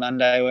gym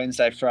Monday,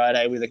 Wednesday,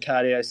 Friday with a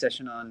cardio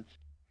session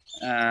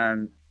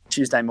on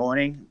Tuesday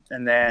morning,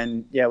 and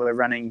then we're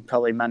running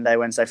probably Monday,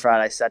 Wednesday,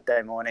 Friday,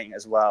 Saturday morning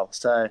as well.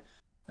 So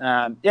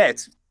I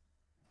guess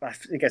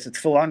it's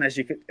full on as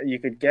you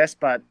could guess,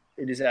 but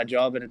it is our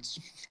job and it's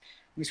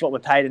what we're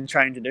paid and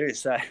trained to do.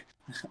 So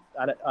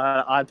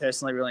I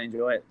personally really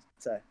enjoy it.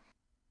 So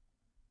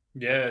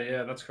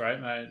yeah, that's great,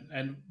 mate.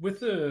 And with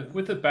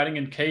the batting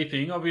and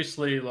keeping,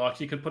 obviously, like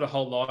you could put a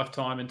whole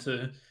lifetime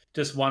into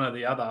just one or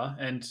the other,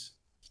 and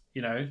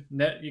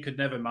you could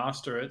never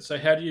master it. So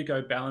how do you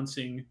go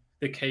balancing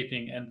the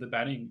keeping and the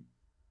batting?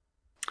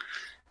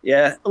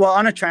 Yeah, well,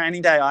 on a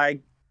training day,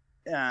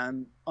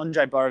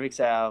 Andre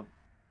Borovic's our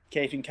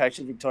keeping coach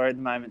at Victoria at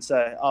the moment.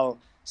 So I'll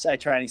say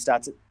training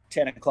starts at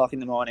 10 o'clock in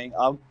the morning.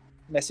 I'll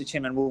message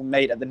him and we'll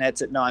meet at the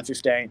nets at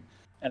 9:15,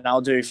 and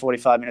I'll do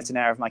 45 minutes an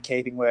hour of my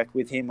keeping work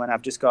with him when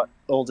I've just got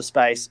all the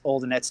space, all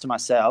the nets to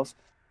myself.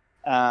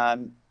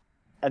 And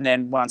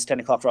then once 10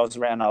 o'clock rolls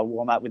around, I'll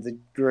warm up with the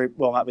group,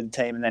 warm up with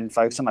the team, and then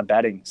focus on my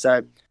batting.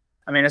 So,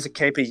 I mean, as a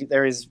keeper,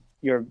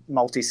 you're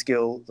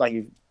multi-skill. Like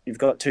you've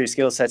got two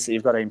skill sets that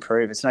you've got to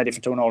improve. It's no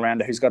different to an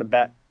all-rounder who's got a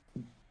bat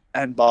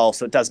and bowl.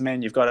 So it does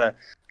mean you've got to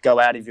go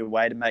out of your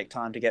way to make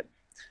time to get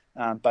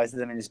both of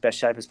them in as best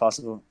shape as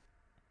possible.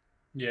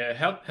 Yeah.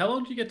 How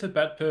long do you get to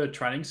bat per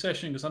training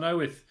session? Because I know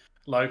with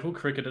local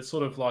cricket, it's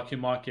sort of like you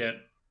might get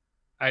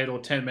 8 or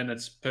 10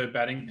 minutes per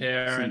batting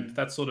pair, and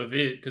that's sort of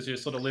it because you're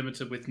sort of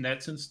limited with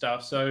nets and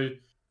stuff. So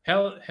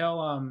how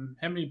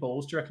many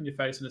balls do you reckon you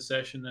face in a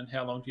session, and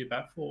how long do you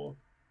bat for?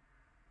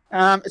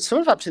 It's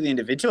sort of up to the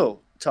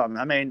individual, Tom.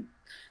 I mean,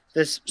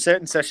 there's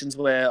certain sessions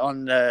where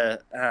on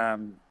the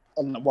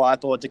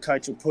whiteboard the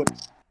coach will put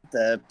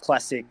the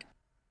classic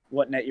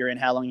what net you're in,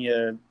 how long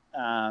you're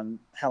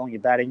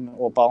batting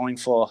or bowling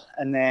for,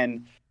 and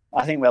then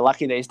I think we're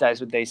lucky these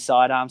days with these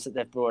sidearms that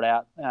they've brought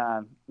out.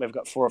 We've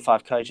got 4 or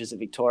 5 coaches at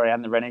Victoria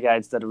and the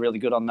Renegades that are really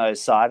good on those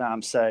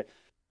sidearms. So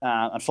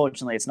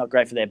unfortunately, it's not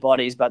great for their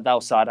bodies, but they'll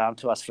sidearm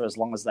to us for as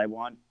long as they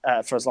want,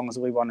 for as long as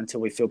we want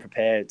until we feel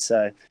prepared.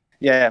 So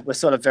yeah, we're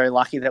sort of very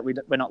lucky that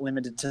we're not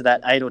limited to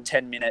that 8 or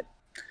 10 minute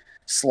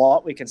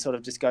slot. We can sort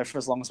of just go for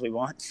as long as we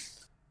want.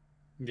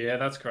 Yeah,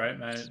 that's great,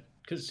 mate.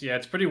 Because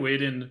it's pretty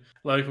weird in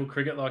local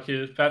cricket. Like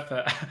you bat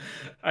for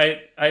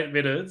 8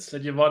 minutes,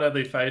 and you might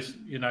only face,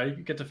 you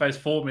get to face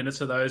 4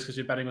 minutes of those because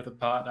you're batting with a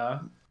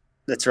partner.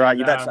 That's right.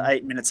 You bat for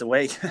 8 minutes a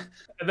week.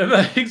 And then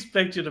they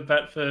expect you to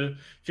bat for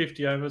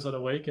 50 overs on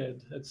a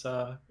weekend. It's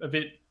a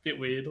bit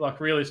weird. Like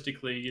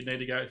realistically, you need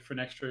to go for an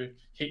extra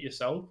hit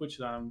yourself,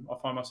 which I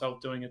find myself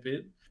doing a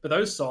bit. But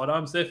those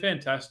sidearms, they're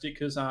fantastic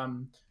because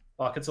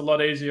like it's a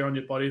lot easier on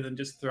your body than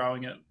just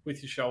throwing it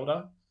with your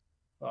shoulder.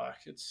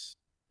 Like it's.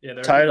 Yeah,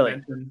 they're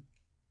totally.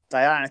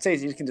 They are, and it's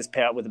easy. You can just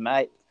pair up with a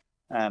mate,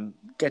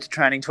 get to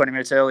training 20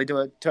 minutes early, do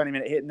a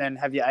 20-minute hit, and then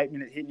have your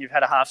 8-minute hit, and you've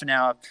had a half an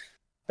hour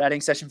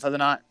batting session for the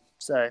night.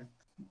 So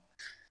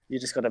you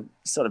just got to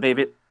sort of be a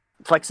bit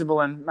flexible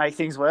and make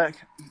things work.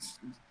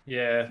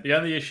 Yeah, the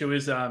only issue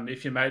is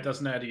if your mate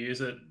doesn't know how to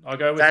use it. I'll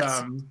go with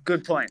That's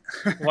good point.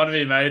 one of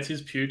your mates,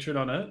 he's putrid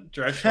on it,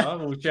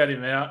 Dreshler. We'll shout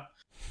him out.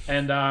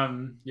 And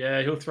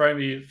he'll throw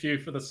me a few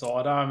for the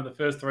sidearm, and the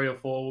first 3 or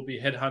 4 will be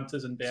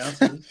headhunters and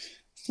bouncers.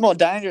 It's more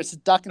dangerous.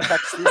 It's duck and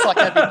practice.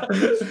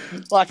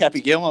 It's like Happy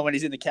Gilmore when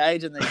he's in the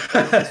cage and he's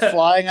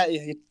flying at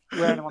you.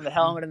 wearing them on the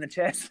helmet and the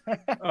chest.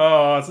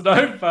 Oh, it's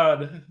no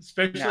fun,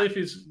 especially No.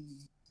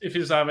 if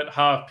he's at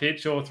half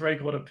pitch or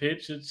 3/4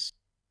 pitch.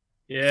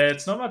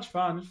 It's not much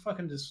fun. It's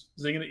fucking just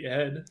zinging at your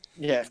head.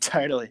 Yeah,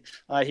 totally.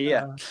 I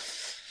hear.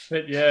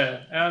 But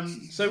yeah,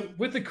 so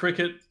with the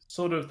cricket,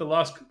 sort of the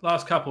last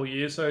couple of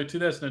years, so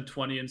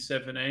 2020 and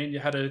 17, you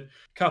had a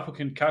couple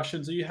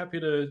concussions. Are you happy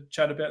to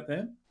chat about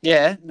them?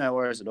 Yeah, no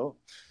worries at all.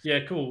 Yeah,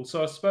 cool.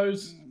 So I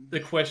suppose the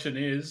question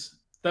is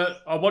that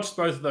I watched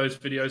both of those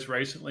videos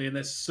recently, and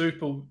they're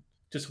super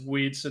just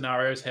weird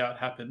scenarios how it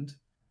happened.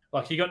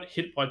 Like you got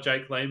hit by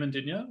Jake Lehman,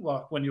 didn't you?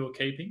 Like when you were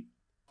keeping.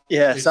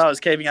 Yeah, so I was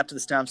keeping up to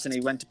the stumps and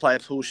he went to play a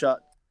pull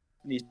shot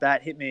and his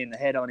bat hit me in the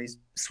head on his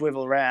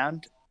swivel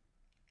round.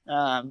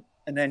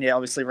 And then,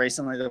 obviously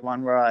recently the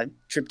one where I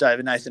tripped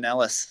over Nathan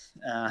Ellis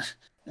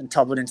and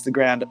toppled into the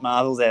ground at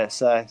Marvel there.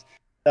 So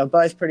they were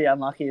both pretty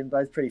unlucky and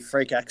both pretty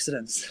freak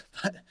accidents.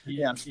 But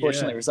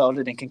unfortunately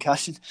resulted in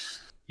concussion.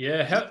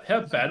 Yeah,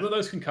 how bad were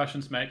those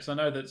concussions, mate? Because I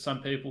know that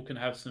some people can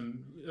have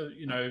some,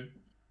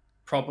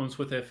 problems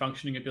with their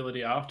functioning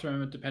ability after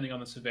them, depending on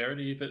the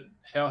severity. But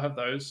how have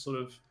those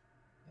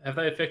have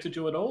they affected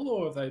you at all,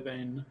 or have they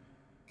been?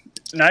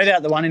 No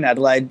doubt the one in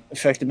Adelaide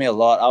affected me a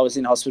lot. I was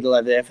in hospital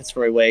over there for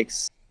 3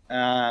 weeks,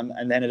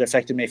 and then it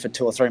affected me for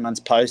 2 or 3 months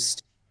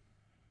post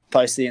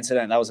the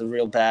incident. That was a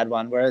real bad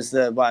one. Whereas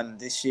the one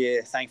this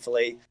year,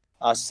 thankfully,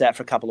 I was out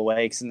for a couple of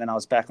weeks, and then I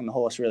was back on the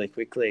horse really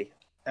quickly.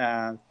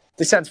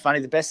 This sounds funny.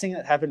 The best thing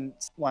that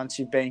happens once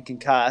you've been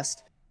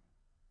concussed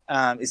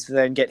is to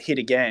then get hit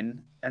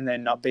again and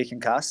then not be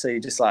concussed. So you're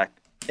just like,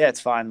 yeah,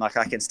 it's fine. Like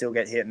I can still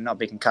get hit and not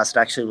be concussed.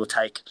 It actually will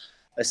take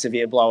a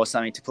severe blow or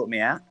something to put me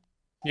out.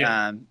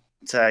 Yeah.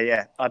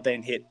 I've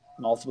been hit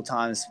multiple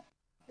times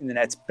in the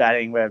nets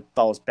batting where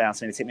bowls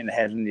bounce and it's hit me in the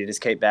head and you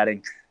just keep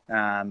batting,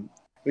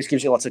 which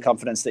gives you lots of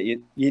confidence that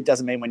it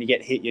doesn't mean when you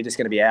get hit you're just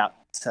going to be out.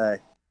 So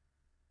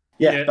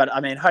but I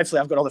mean, hopefully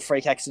I've got all the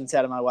freak accidents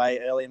out of my way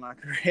early in my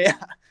career.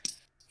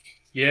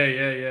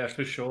 Yeah,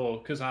 for sure.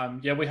 Because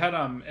we had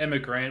Emma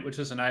Grant, which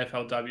is an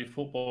AFLW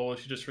footballer.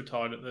 She just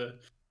retired at the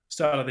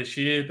start of this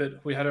year,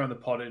 but we had her on the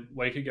pod a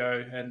week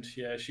ago, and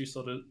she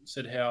sort of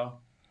said how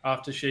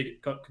after she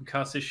got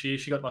concussed this year,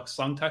 she got like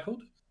slung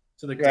tackled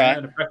to the ground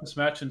in a practice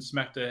match and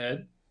smacked her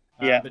head.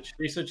 But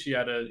she said she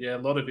had a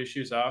lot of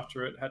issues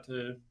after it. Had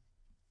to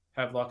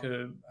have like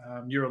a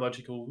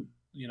neurological,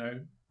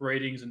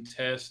 readings and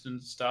tests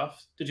and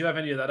stuff. Did you have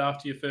any of that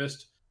after your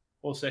first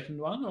or second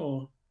one,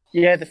 or?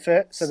 Yeah, the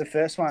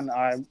first one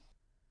I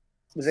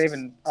was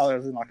in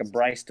like a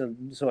brace to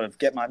sort of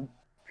get my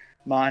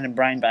mind and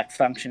brain back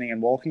functioning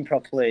and walking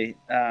properly.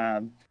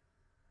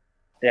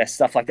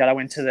 Stuff like that. I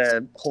went to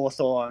the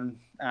Hawthorn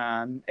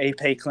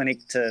EP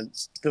clinic to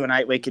do an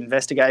 8-week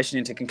investigation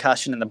into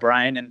concussion in the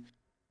brain and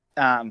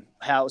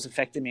how it was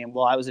affecting me and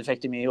why it was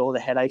affecting me, all the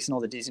headaches and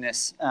all the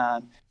dizziness.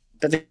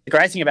 But the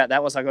great thing about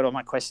that was I got all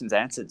my questions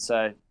answered.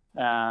 So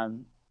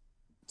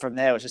from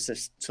there, it was just a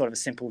sort of a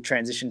simple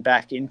transition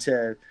back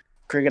into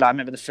cricket. I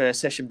remember the first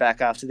session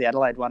back after the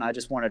Adelaide one, I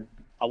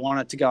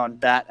wanted to go and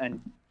bat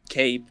and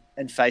keep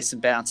and face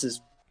some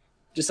bounces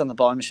just on the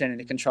bowling machine in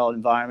a controlled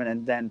environment.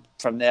 And then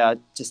from there,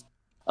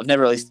 I've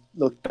never really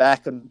looked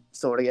back and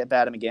thought to get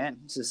bat them again.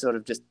 It's just sort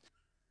of just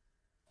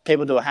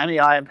people do a hammy.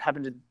 I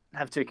happen to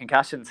have 2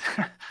 concussions.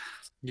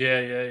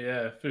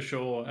 Yeah, for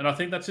sure. And I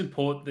think that's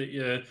important that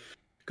you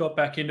got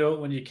back into it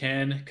when you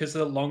can, because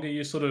the longer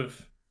you sort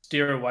of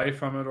steer away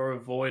from it or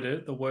avoid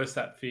it, the worse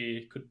that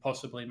fear could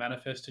possibly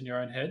manifest in your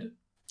own head.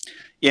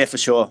 Yeah, for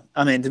sure.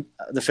 I mean,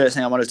 the first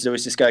thing I wanted to do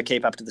was just go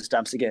keep up to the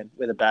stumps again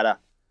with a batter.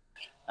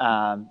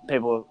 I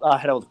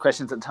had all the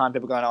questions at the time.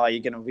 People going, "Oh, are you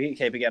going to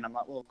wicket again?" I'm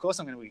like, "Well, of course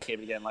I'm going to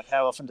wicket again." Like,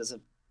 how often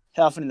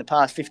in the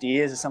past 50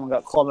 years has someone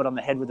got clobbered on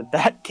the head with a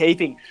bat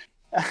keeping?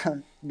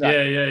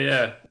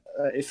 Yeah.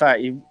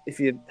 If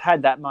you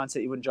had that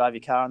mindset, you wouldn't drive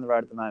your car on the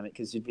road at the moment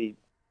because you'd be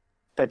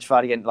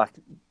petrified again. Like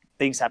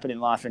things happen in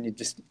life, and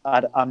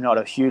I'm not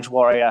a huge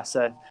warrior,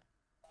 so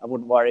I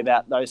wouldn't worry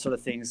about those sort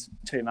of things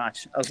too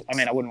much. I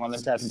mean, I wouldn't want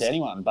them to happen to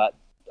anyone, but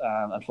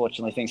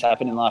unfortunately, things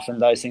happen in life, and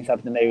those things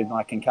happened to me with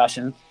my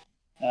concussion.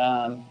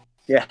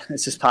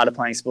 It's just part of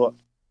playing sport.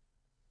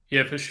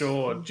 Yeah, for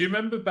sure. Do you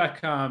remember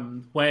back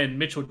when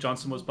Mitchell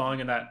Johnson was bowling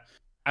in that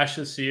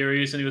Ashes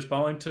series, and he was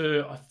bowling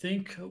to, I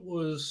think it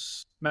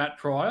was Matt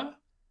Pryor,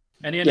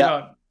 and he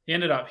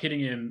ended up hitting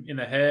him in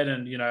the head,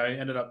 and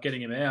ended up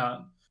getting him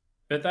out.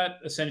 But that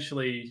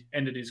essentially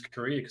ended his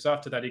career because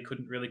after that he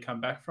couldn't really come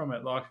back from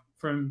it.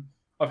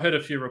 I've heard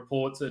a few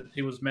reports that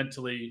he was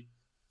mentally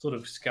sort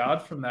of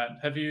scarred from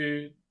that.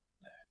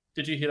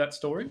 Did you hear that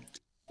story?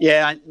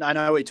 Yeah, I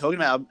know what you're talking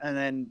about. And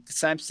then the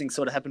same thing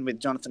sort of happened with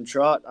Jonathan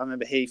Trott. I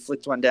remember he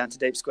flicked one down to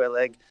deep square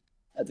leg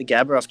at the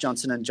Gabba off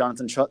Johnson, and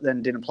Jonathan Trott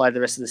then didn't play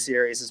the rest of the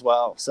series as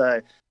well.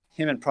 So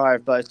him and Pryor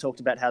have both talked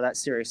about how that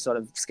series sort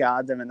of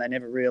scarred them and they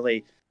never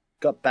really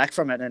got back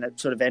from it, and it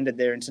sort of ended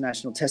their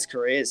international test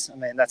careers. I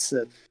mean, that's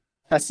the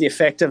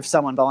effect of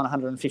someone bowling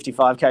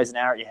 155 k's an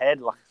hour at your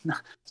head. Like,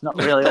 it's not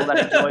really all that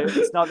enjoyable.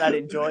 It's not that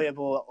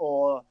enjoyable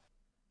or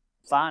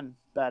fun.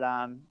 But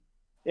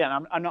Yeah,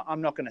 and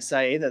I'm not going to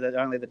say either that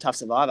only the tough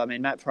survive. I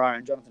mean, Matt Pryor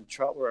and Jonathan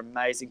Trott were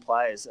amazing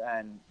players,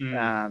 and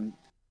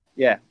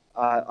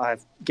I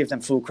give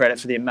them full credit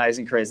for the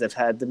amazing careers they've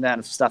had. The amount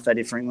of stuff they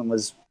did for England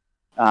was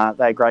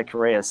they had great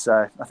careers.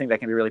 So I think they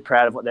can be really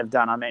proud of what they've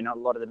done. I mean, a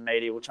lot of the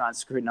media will try and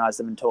scrutinise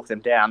them and talk them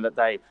down that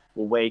they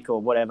were weak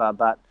or whatever,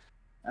 but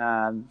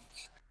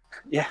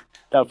they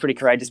were pretty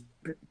courageous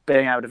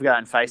being able to go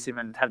and face him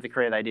and have the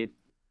career they did.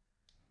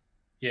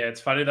 Yeah,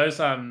 it's funny. Those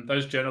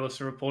journalists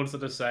and reporters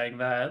that are saying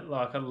that,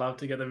 like, I'd love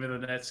to get them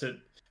in the nets at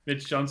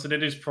Mitch Johnson in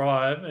his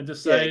prime and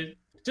just say,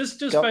 just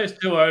face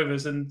 2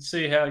 overs and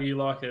see how you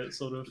like it,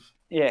 sort of.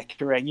 Yeah,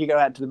 correct. You go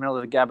out to the middle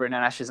of the Gabba and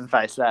Ashes and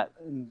face that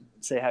and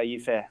see how you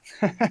fare.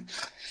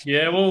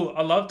 Yeah, well,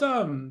 I loved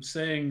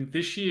seeing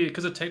this year,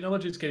 because the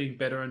technology is getting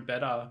better and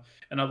better,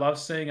 and I love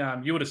seeing,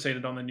 you would have seen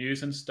it on the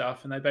news and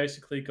stuff, and they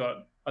basically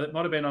got, it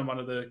might have been on one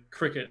of the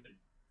cricket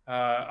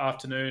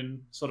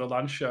afternoon sort of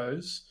lunch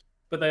shows,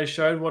 but they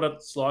showed what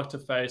it's like to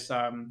face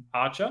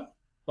Archer,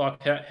 like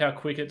how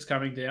quick it's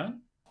coming down.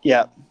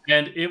 Yeah.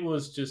 And it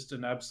was just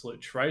an absolute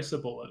tracer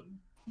bullet.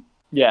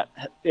 Yeah.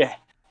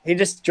 He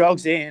just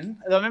jogs in.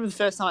 I remember the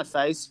first time I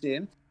faced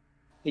him,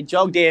 he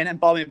jogged in and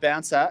bowled me a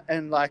bouncer,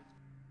 and like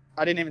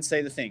I didn't even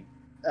see the thing.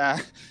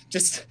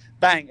 Just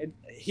bang, it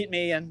hit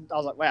me, and I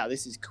was like, wow,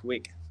 this is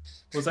quick.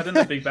 Was that in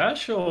the Big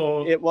Bash?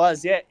 Or It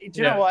was, yeah. Do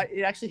you know what?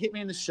 It actually hit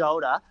me in the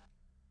shoulder,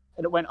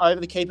 and it went over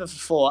the keeper for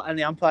 4, and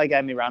the umpire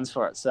gave me runs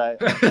for it. So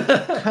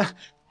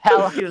how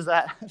lucky was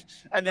that?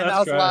 And then that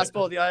was the last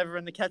ball of the over,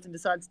 and the captain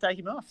decided to take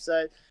him off.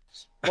 So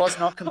was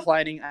not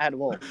complaining at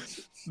all.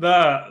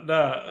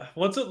 Nah.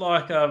 What's it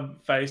like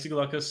facing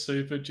like a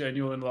super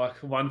genuine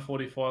like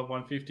 145,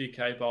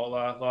 150k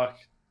bowler? Like,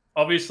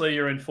 obviously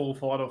you're in full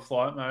fight or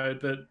flight mode,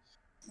 but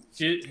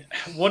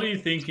what are you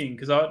thinking?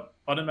 Because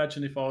I'd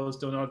imagine if I was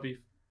doing it, I'd be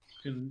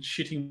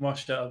shitting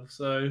myself.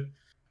 So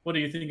what are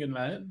you thinking,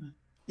 mate?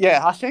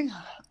 Yeah, I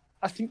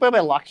think where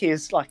we're lucky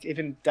is, like,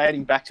 even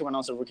dating back to when I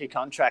was a rookie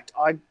contract,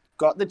 I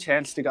got the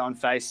chance to go and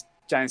face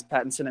James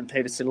Pattinson and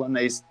Peter Siddle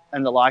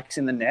and the likes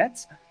in the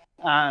nets,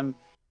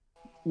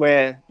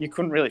 where you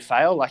couldn't really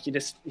fail. Like,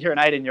 you're an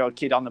 18-year-old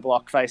kid on the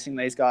block facing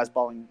these guys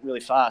bowling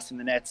really fast in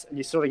the nets, and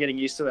you're sort of getting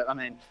used to it. I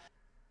mean,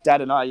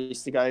 Dad and I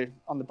used to go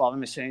on the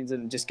bowling machines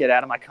and just get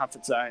out of my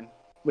comfort zone.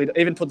 We'd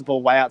even put the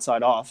ball way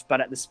outside off,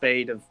 but at the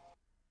speed of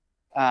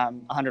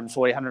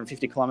 140,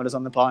 150 kilometres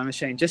on the bowling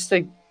machine, just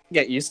to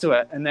get used to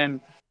it. And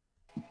then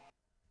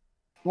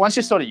once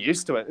you're sort of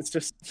used to it, it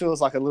just feels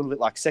like a little bit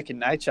like second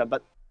nature.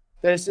 But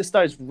there's just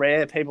those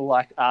rare people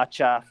like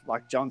Archer,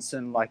 like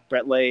Johnson, like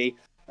Brett Lee,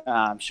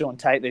 Sean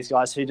Tate, these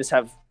guys who just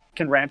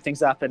can ramp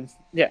things up. And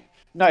yeah,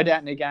 no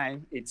doubt in a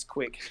game, it's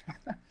quick.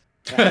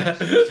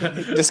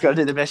 You just got to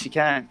do the best you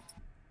can.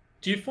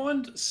 Do you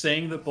find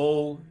seeing the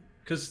ball,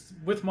 because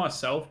with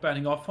myself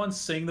batting, I find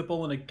seeing the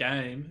ball in a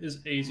game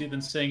is easier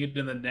than seeing it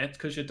in the net,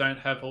 because you don't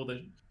have all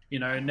the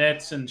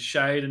nets and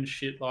shade and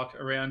shit like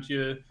around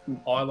your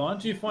eye line.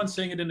 Do you find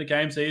seeing it in the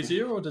games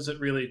easier, or does it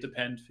really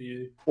depend for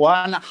you?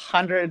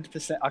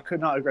 100%. I could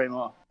not agree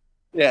more.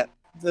 Yeah.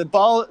 The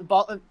bowler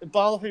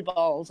who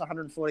bowls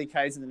 140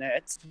 Ks in the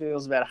nets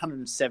feels about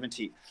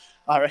 170,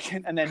 I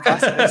reckon. And then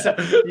vice versa,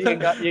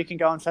 you can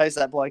go and face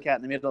that bloke out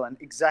in the middle, and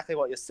exactly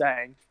what you're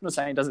saying. I'm not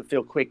saying it doesn't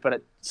feel quick, but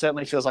it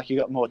certainly feels like you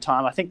got more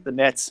time. I think the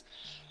nets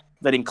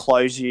that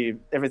enclose you,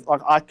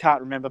 like, I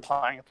can't remember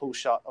playing a pull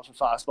shot off a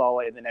fast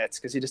bowler in the nets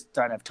because you just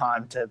don't have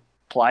time to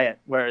play it.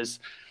 Whereas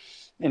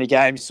in a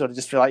game, you sort of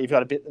just feel like you've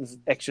got a bit of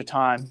extra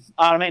time.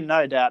 I mean,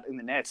 no doubt in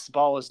the nets,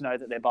 bowlers know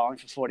that they're bowling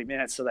for 40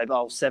 minutes, so they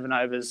bowl 7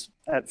 overs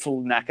at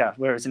full knacker.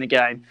 Whereas in a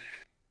game,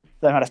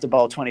 they might have to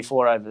bowl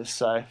 24 overs.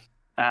 So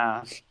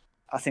I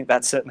think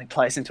that certainly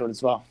plays into it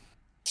as well.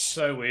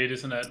 So weird,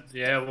 isn't it?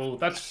 Yeah, well,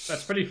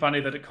 that's pretty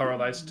funny that it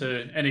correlates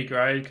to any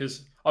grade,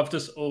 because I've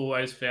just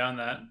always found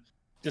that.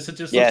 It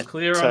just looks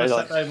clear on a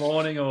Saturday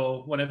morning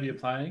or whenever you're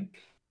playing.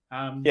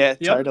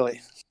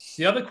 Totally.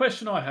 The other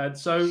question I had,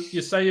 so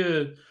you say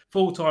you're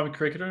full-time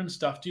cricketer and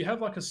stuff. Do you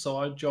have like a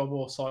side job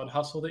or side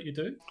hustle that you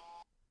do?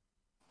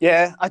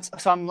 Yeah,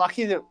 so I'm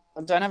lucky that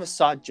I don't have a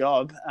side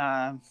job.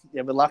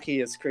 We're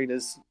lucky as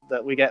cricketers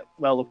that we get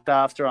well looked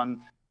after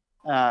on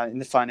in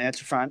the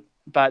financial front.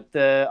 But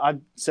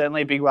I'm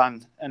certainly a big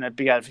one and a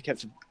big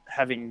advocate for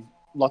having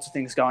lots of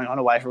things going on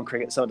away from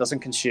cricket so it doesn't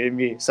consume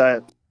you.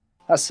 So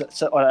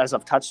as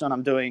I've touched on,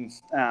 I'm doing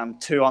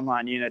 2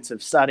 online units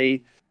of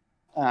study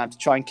to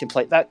try and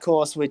complete that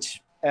course,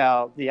 which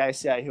the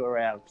ACA, who are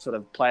our sort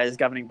of players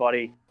governing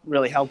body,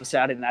 really help us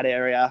out in that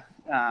area.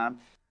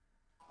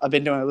 I've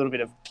been doing a little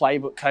bit of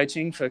playbook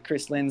coaching for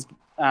Chris Lynn's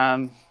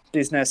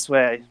business,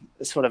 where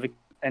sort of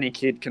any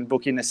kid can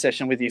book in a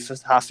session with you for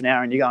half an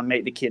hour and you go and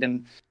meet the kid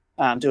and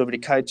do a bit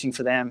of coaching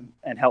for them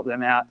and help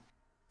them out.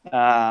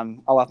 I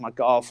love my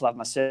golf, love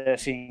my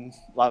surfing,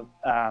 love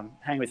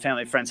hanging with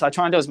family and friends. So I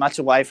try and do as much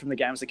away from the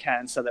game as I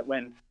can, so that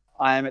when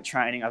I am at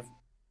training, I've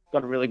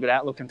got a really good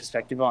outlook and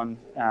perspective on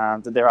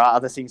that there are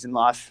other things in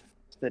life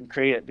than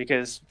cricket,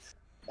 because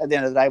at the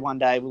end of the day, one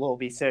day we'll all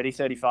be 30,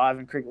 35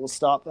 and cricket will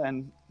stop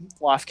and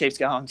life keeps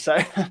going. So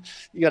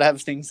you got to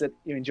have things that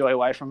you enjoy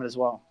away from it as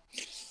well.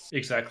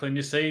 Exactly. And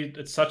you see,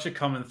 it's such a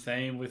common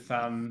theme with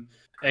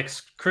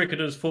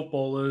ex-cricketers,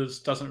 footballers,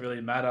 doesn't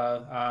really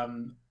matter.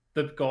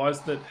 The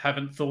guys that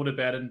haven't thought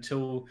about it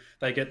until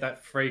they get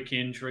that freak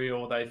injury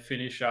or they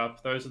finish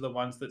up, those are the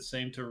ones that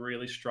seem to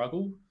really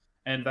struggle,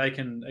 and it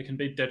can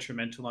be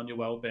detrimental on your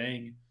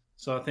well-being.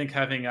 So I think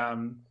having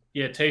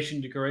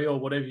teaching degree or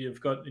whatever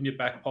you've got in your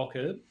back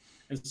pocket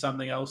and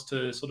something else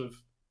to sort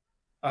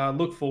of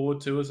look forward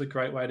to is a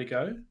great way to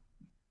go.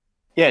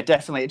 Yeah,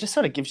 definitely. It just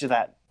sort of gives you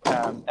that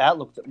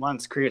outlook that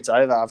once cricket's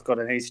over, I've got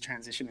an easy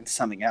transition into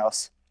something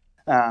else.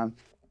 And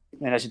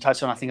as you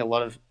touched on, I think a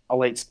lot of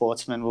elite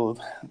sportsmen will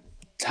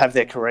have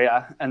their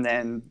career and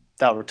then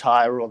they'll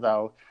retire or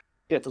they'll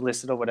get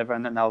delisted or whatever,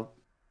 and then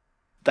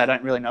they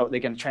don't really know what they're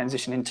going to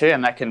transition into,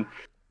 and that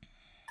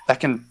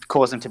can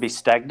cause them to be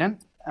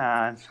stagnant.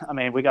 I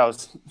mean,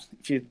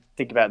 if you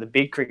think about the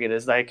big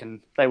cricketers, they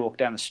walk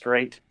down the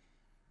street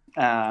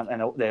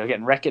and they're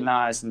getting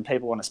recognised and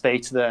people want to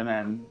speak to them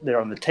and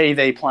they're on the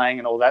TV playing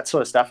and all that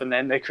sort of stuff, and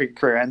then their cricket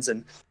career ends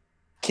and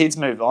kids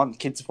move on.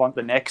 Kids want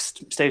the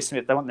next Steve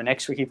Smith. They want the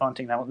next Ricky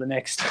Ponting. They want the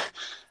next.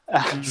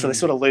 So they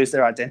sort of lose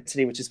their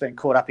identity, which has been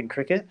caught up in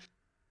cricket.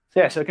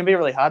 Yeah, so it can be a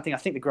really hard thing. I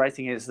think the great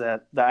thing is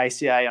that the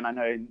ACA, and I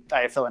know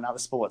AFL and other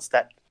sports,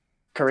 that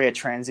career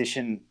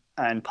transition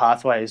and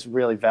pathway is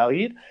really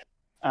valued.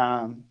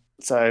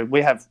 So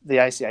we have the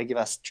ACA give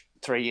us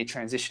 3-year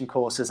transition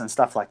courses and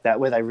stuff like that,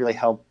 where they really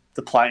help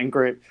the playing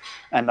group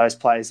and those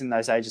players in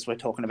those ages we're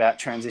talking about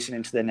transition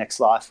into their next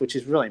life, which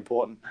is really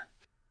important.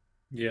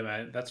 Yeah,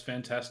 mate, that's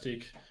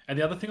fantastic. And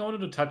the other thing I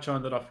wanted to touch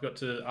on that I forgot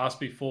to ask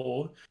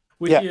before,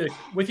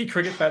 with your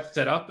cricket bat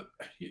setup,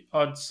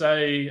 I'd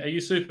say, are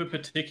you super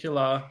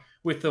particular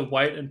with the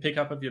weight and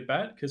pickup of your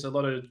bat? Because a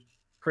lot of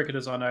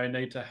cricketers I know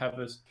need to have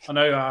I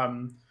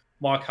know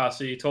Mike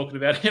Hussey, talking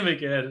about him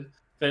again,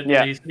 that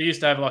he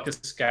used to have like a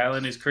scale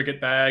in his cricket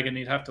bag and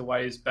he'd have to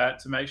weigh his bat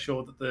to make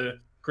sure that the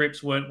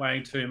grips weren't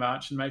weighing too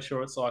much and make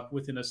sure it's like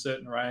within a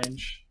certain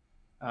range.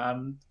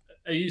 Are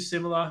you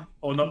similar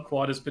or not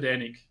quite as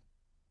pedantic?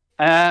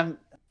 I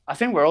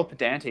think we're all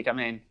pedantic. I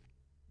mean,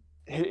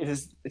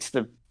 it's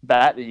the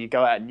bat that you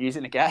go out and use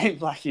in a game.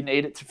 Like, you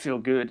need it to feel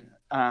good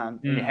in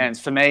your hands.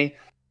 For me,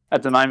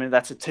 at the moment,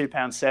 that's a 2.7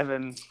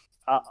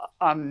 pound.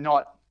 I'm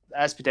not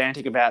as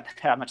pedantic about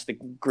how much the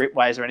grip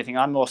weighs or anything.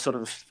 I'm more sort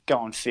of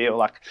go and feel.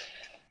 Like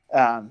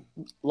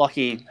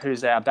Lockie,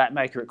 who's our bat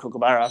maker at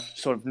Kookaburra,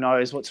 sort of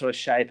knows what sort of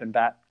shape and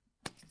bat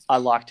I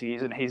like to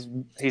use, and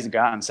he's a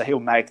gun, so he'll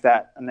make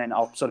that, and then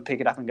I'll sort of pick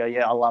it up and go,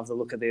 yeah, I love the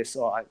look of this,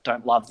 or I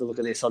don't love the look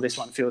of this, or this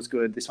one feels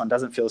good, this one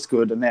doesn't feel as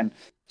good, and then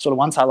sort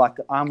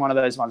of I'm one of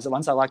those ones that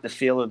once I like the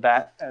feel of the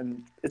bat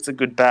and it's a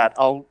good bat,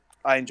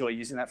 I enjoy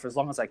using that for as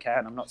long as I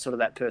can. I'm not sort of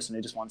that person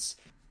who just wants.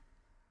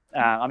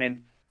 I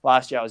mean,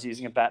 last year I was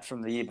using a bat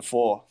from the year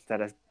before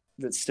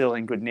that's still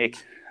in good nick.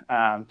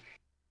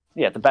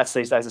 The bats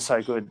these days are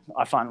so good.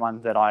 I find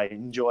one that I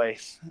enjoy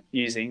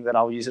using that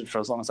I'll use it for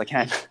as long as I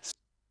can.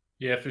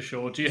 Yeah, for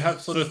sure. Do you have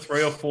sort of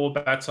 3 or 4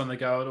 bats on the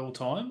go at all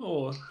time,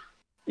 or?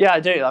 Yeah, I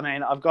do. I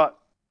mean,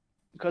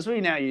 because we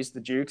now use the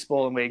Dukes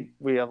ball and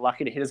we are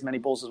lucky to hit as many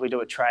balls as we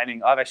do at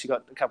training. I've actually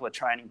got a couple of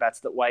training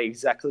bats that weigh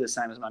exactly the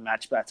same as my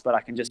match bats, but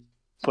I can just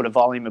put a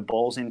volume of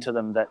balls into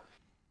them that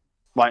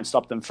won't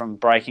stop them from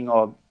breaking,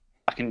 or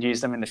I can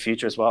use them in the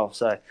future as well.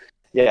 So,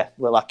 yeah,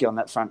 we're lucky on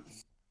that front.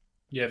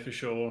 Yeah, for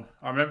sure.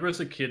 I remember as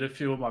a kid, a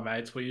few of my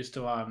mates, we used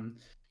to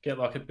get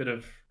like a bit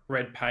of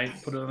red paint,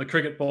 put it on the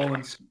cricket ball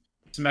and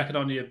smack it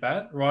onto your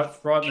bat right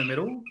in the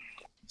middle.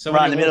 So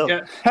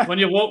when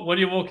you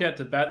walk out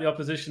to bat, the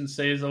opposition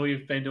sees all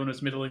you've been doing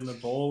is middling the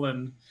ball,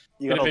 and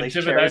you got all these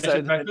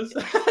intimidation factors.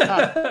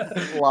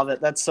 Love it.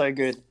 That's so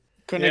good.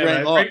 Couldn't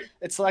agree more.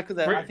 It's like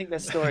I think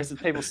there's stories of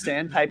people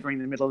sandpapering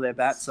in the middle of their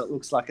bat so it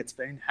looks like it's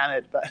been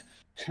hammered, but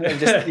they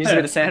just use a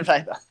bit of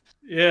sandpaper.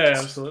 Yeah,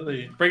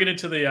 absolutely. Bring it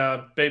into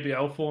the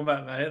BBL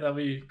format, mate. They'll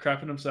be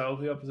crapping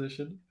themselves, the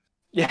opposition.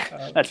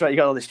 Yeah, that's right. You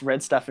got all this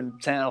red stuff and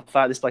saying, "Oh,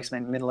 fuck, this bloke's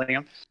been middling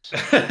them."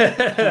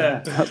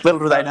 Little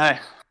do they know.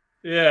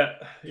 Yeah.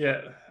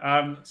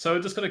 So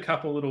we've just got a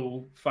couple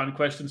little fun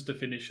questions to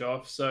finish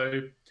off.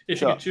 So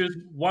if you could choose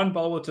one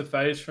bowler to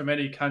face from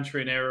any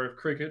country and era of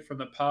cricket from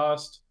the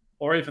past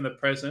or even the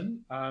present,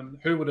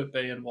 who would it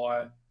be and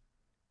why?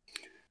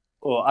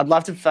 Well, I'd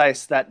love to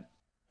face that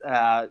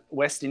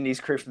West Indies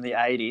crew from the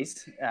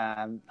 80s,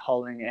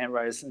 Holding,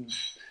 Ambrose and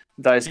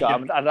those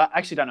guys. Yeah. I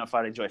actually don't know if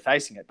I'd enjoy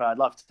facing it, but I'd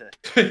love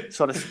to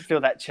sort of feel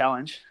that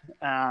challenge.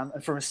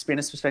 And from a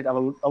spinner's perspective, I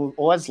would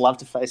always love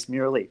to face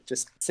Murali,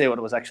 just see what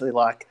it was actually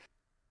like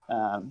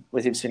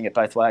with him spinning it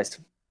both ways.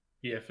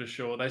 Yeah, for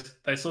sure.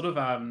 They sort of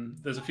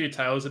there's a few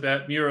tales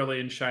about Murali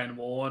and Shane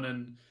Warne,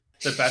 and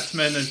the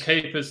batsmen and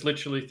keepers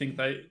literally think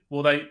they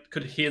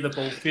could hear the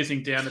ball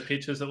fizzing down the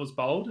pitch as it was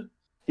bowled.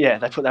 Yeah,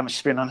 they put that much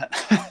spin on it.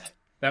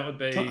 That would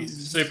be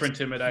super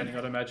intimidating,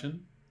 I'd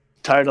imagine.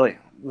 Totally,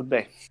 would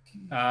be.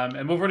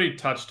 And we've already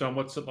touched on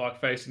what's it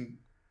like facing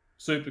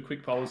super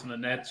quick bowlers in the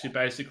nets. You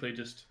basically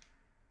just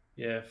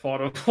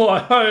fight or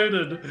flight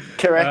and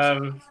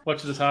Correct.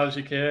 watch it as hard as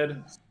you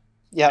can.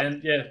 Yeah.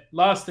 And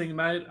last thing,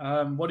 mate,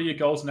 what are your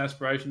goals and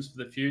aspirations for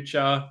the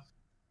future?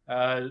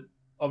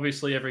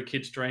 Obviously, every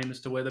kid's dream is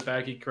to wear the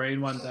baggy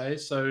green one day.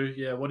 So,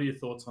 what are your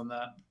thoughts on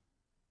that?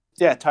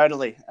 Yeah,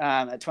 totally.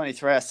 At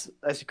 23, as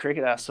a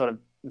cricketer,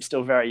 I'm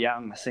still very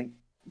young. I think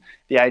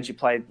the age you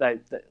play,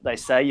 they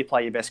say you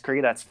play your best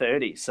cricket, that's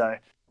 30. So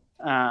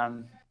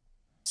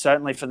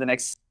certainly for the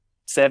next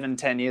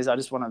 7-10 years, I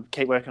just want to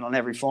keep working on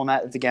every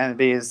format of the game and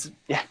be as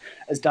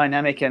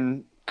dynamic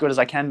and good as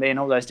I can be in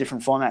all those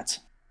different formats.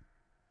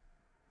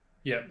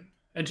 Yeah.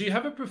 And do you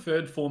have a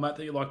preferred format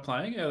that you like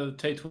playing? The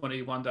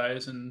T20 one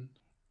days and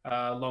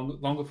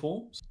longer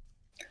forms?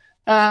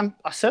 I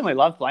certainly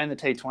love playing the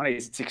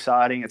T20s. It's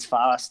exciting, it's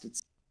fast,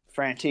 it's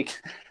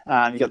frantic.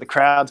 You got the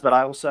crowds, but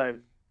I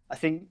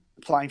think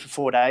playing for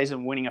 4 days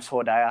and winning a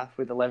 4-dayer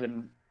with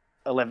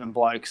 11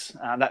 blokes,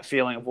 that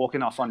feeling of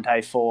walking off on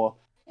day 4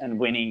 and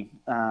winning,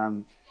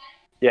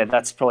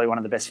 that's probably one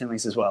of the best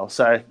feelings as well.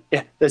 So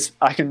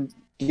I can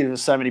give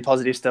so many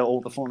positives to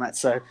all the formats.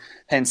 So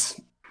hence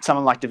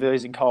someone like De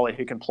Villiers and Kohli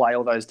who can play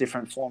all those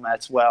different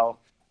formats well,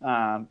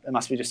 it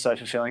must be just so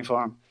fulfilling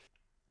for them.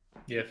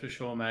 Yeah, for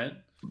sure, mate.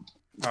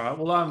 All right,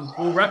 well,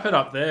 we'll wrap it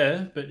up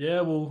there, but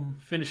we'll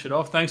finish it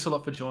off. Thanks a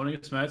lot for joining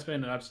us, mate. It's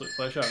been an absolute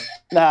pleasure.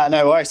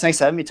 No worries. Thanks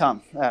for having me,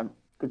 Tom.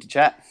 Good to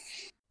chat.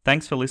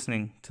 Thanks for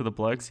listening to The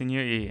Blokes in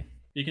Your Ear.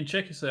 You can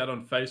check us out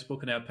on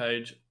Facebook and our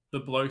page, The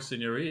Blokes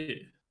in Your Ear.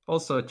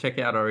 Also, check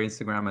out our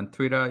Instagram and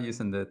Twitter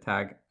using the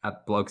tag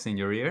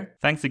 @BlokesInYourEar.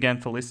 Thanks again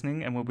for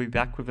listening, and we'll be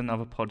back with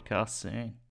another podcast soon.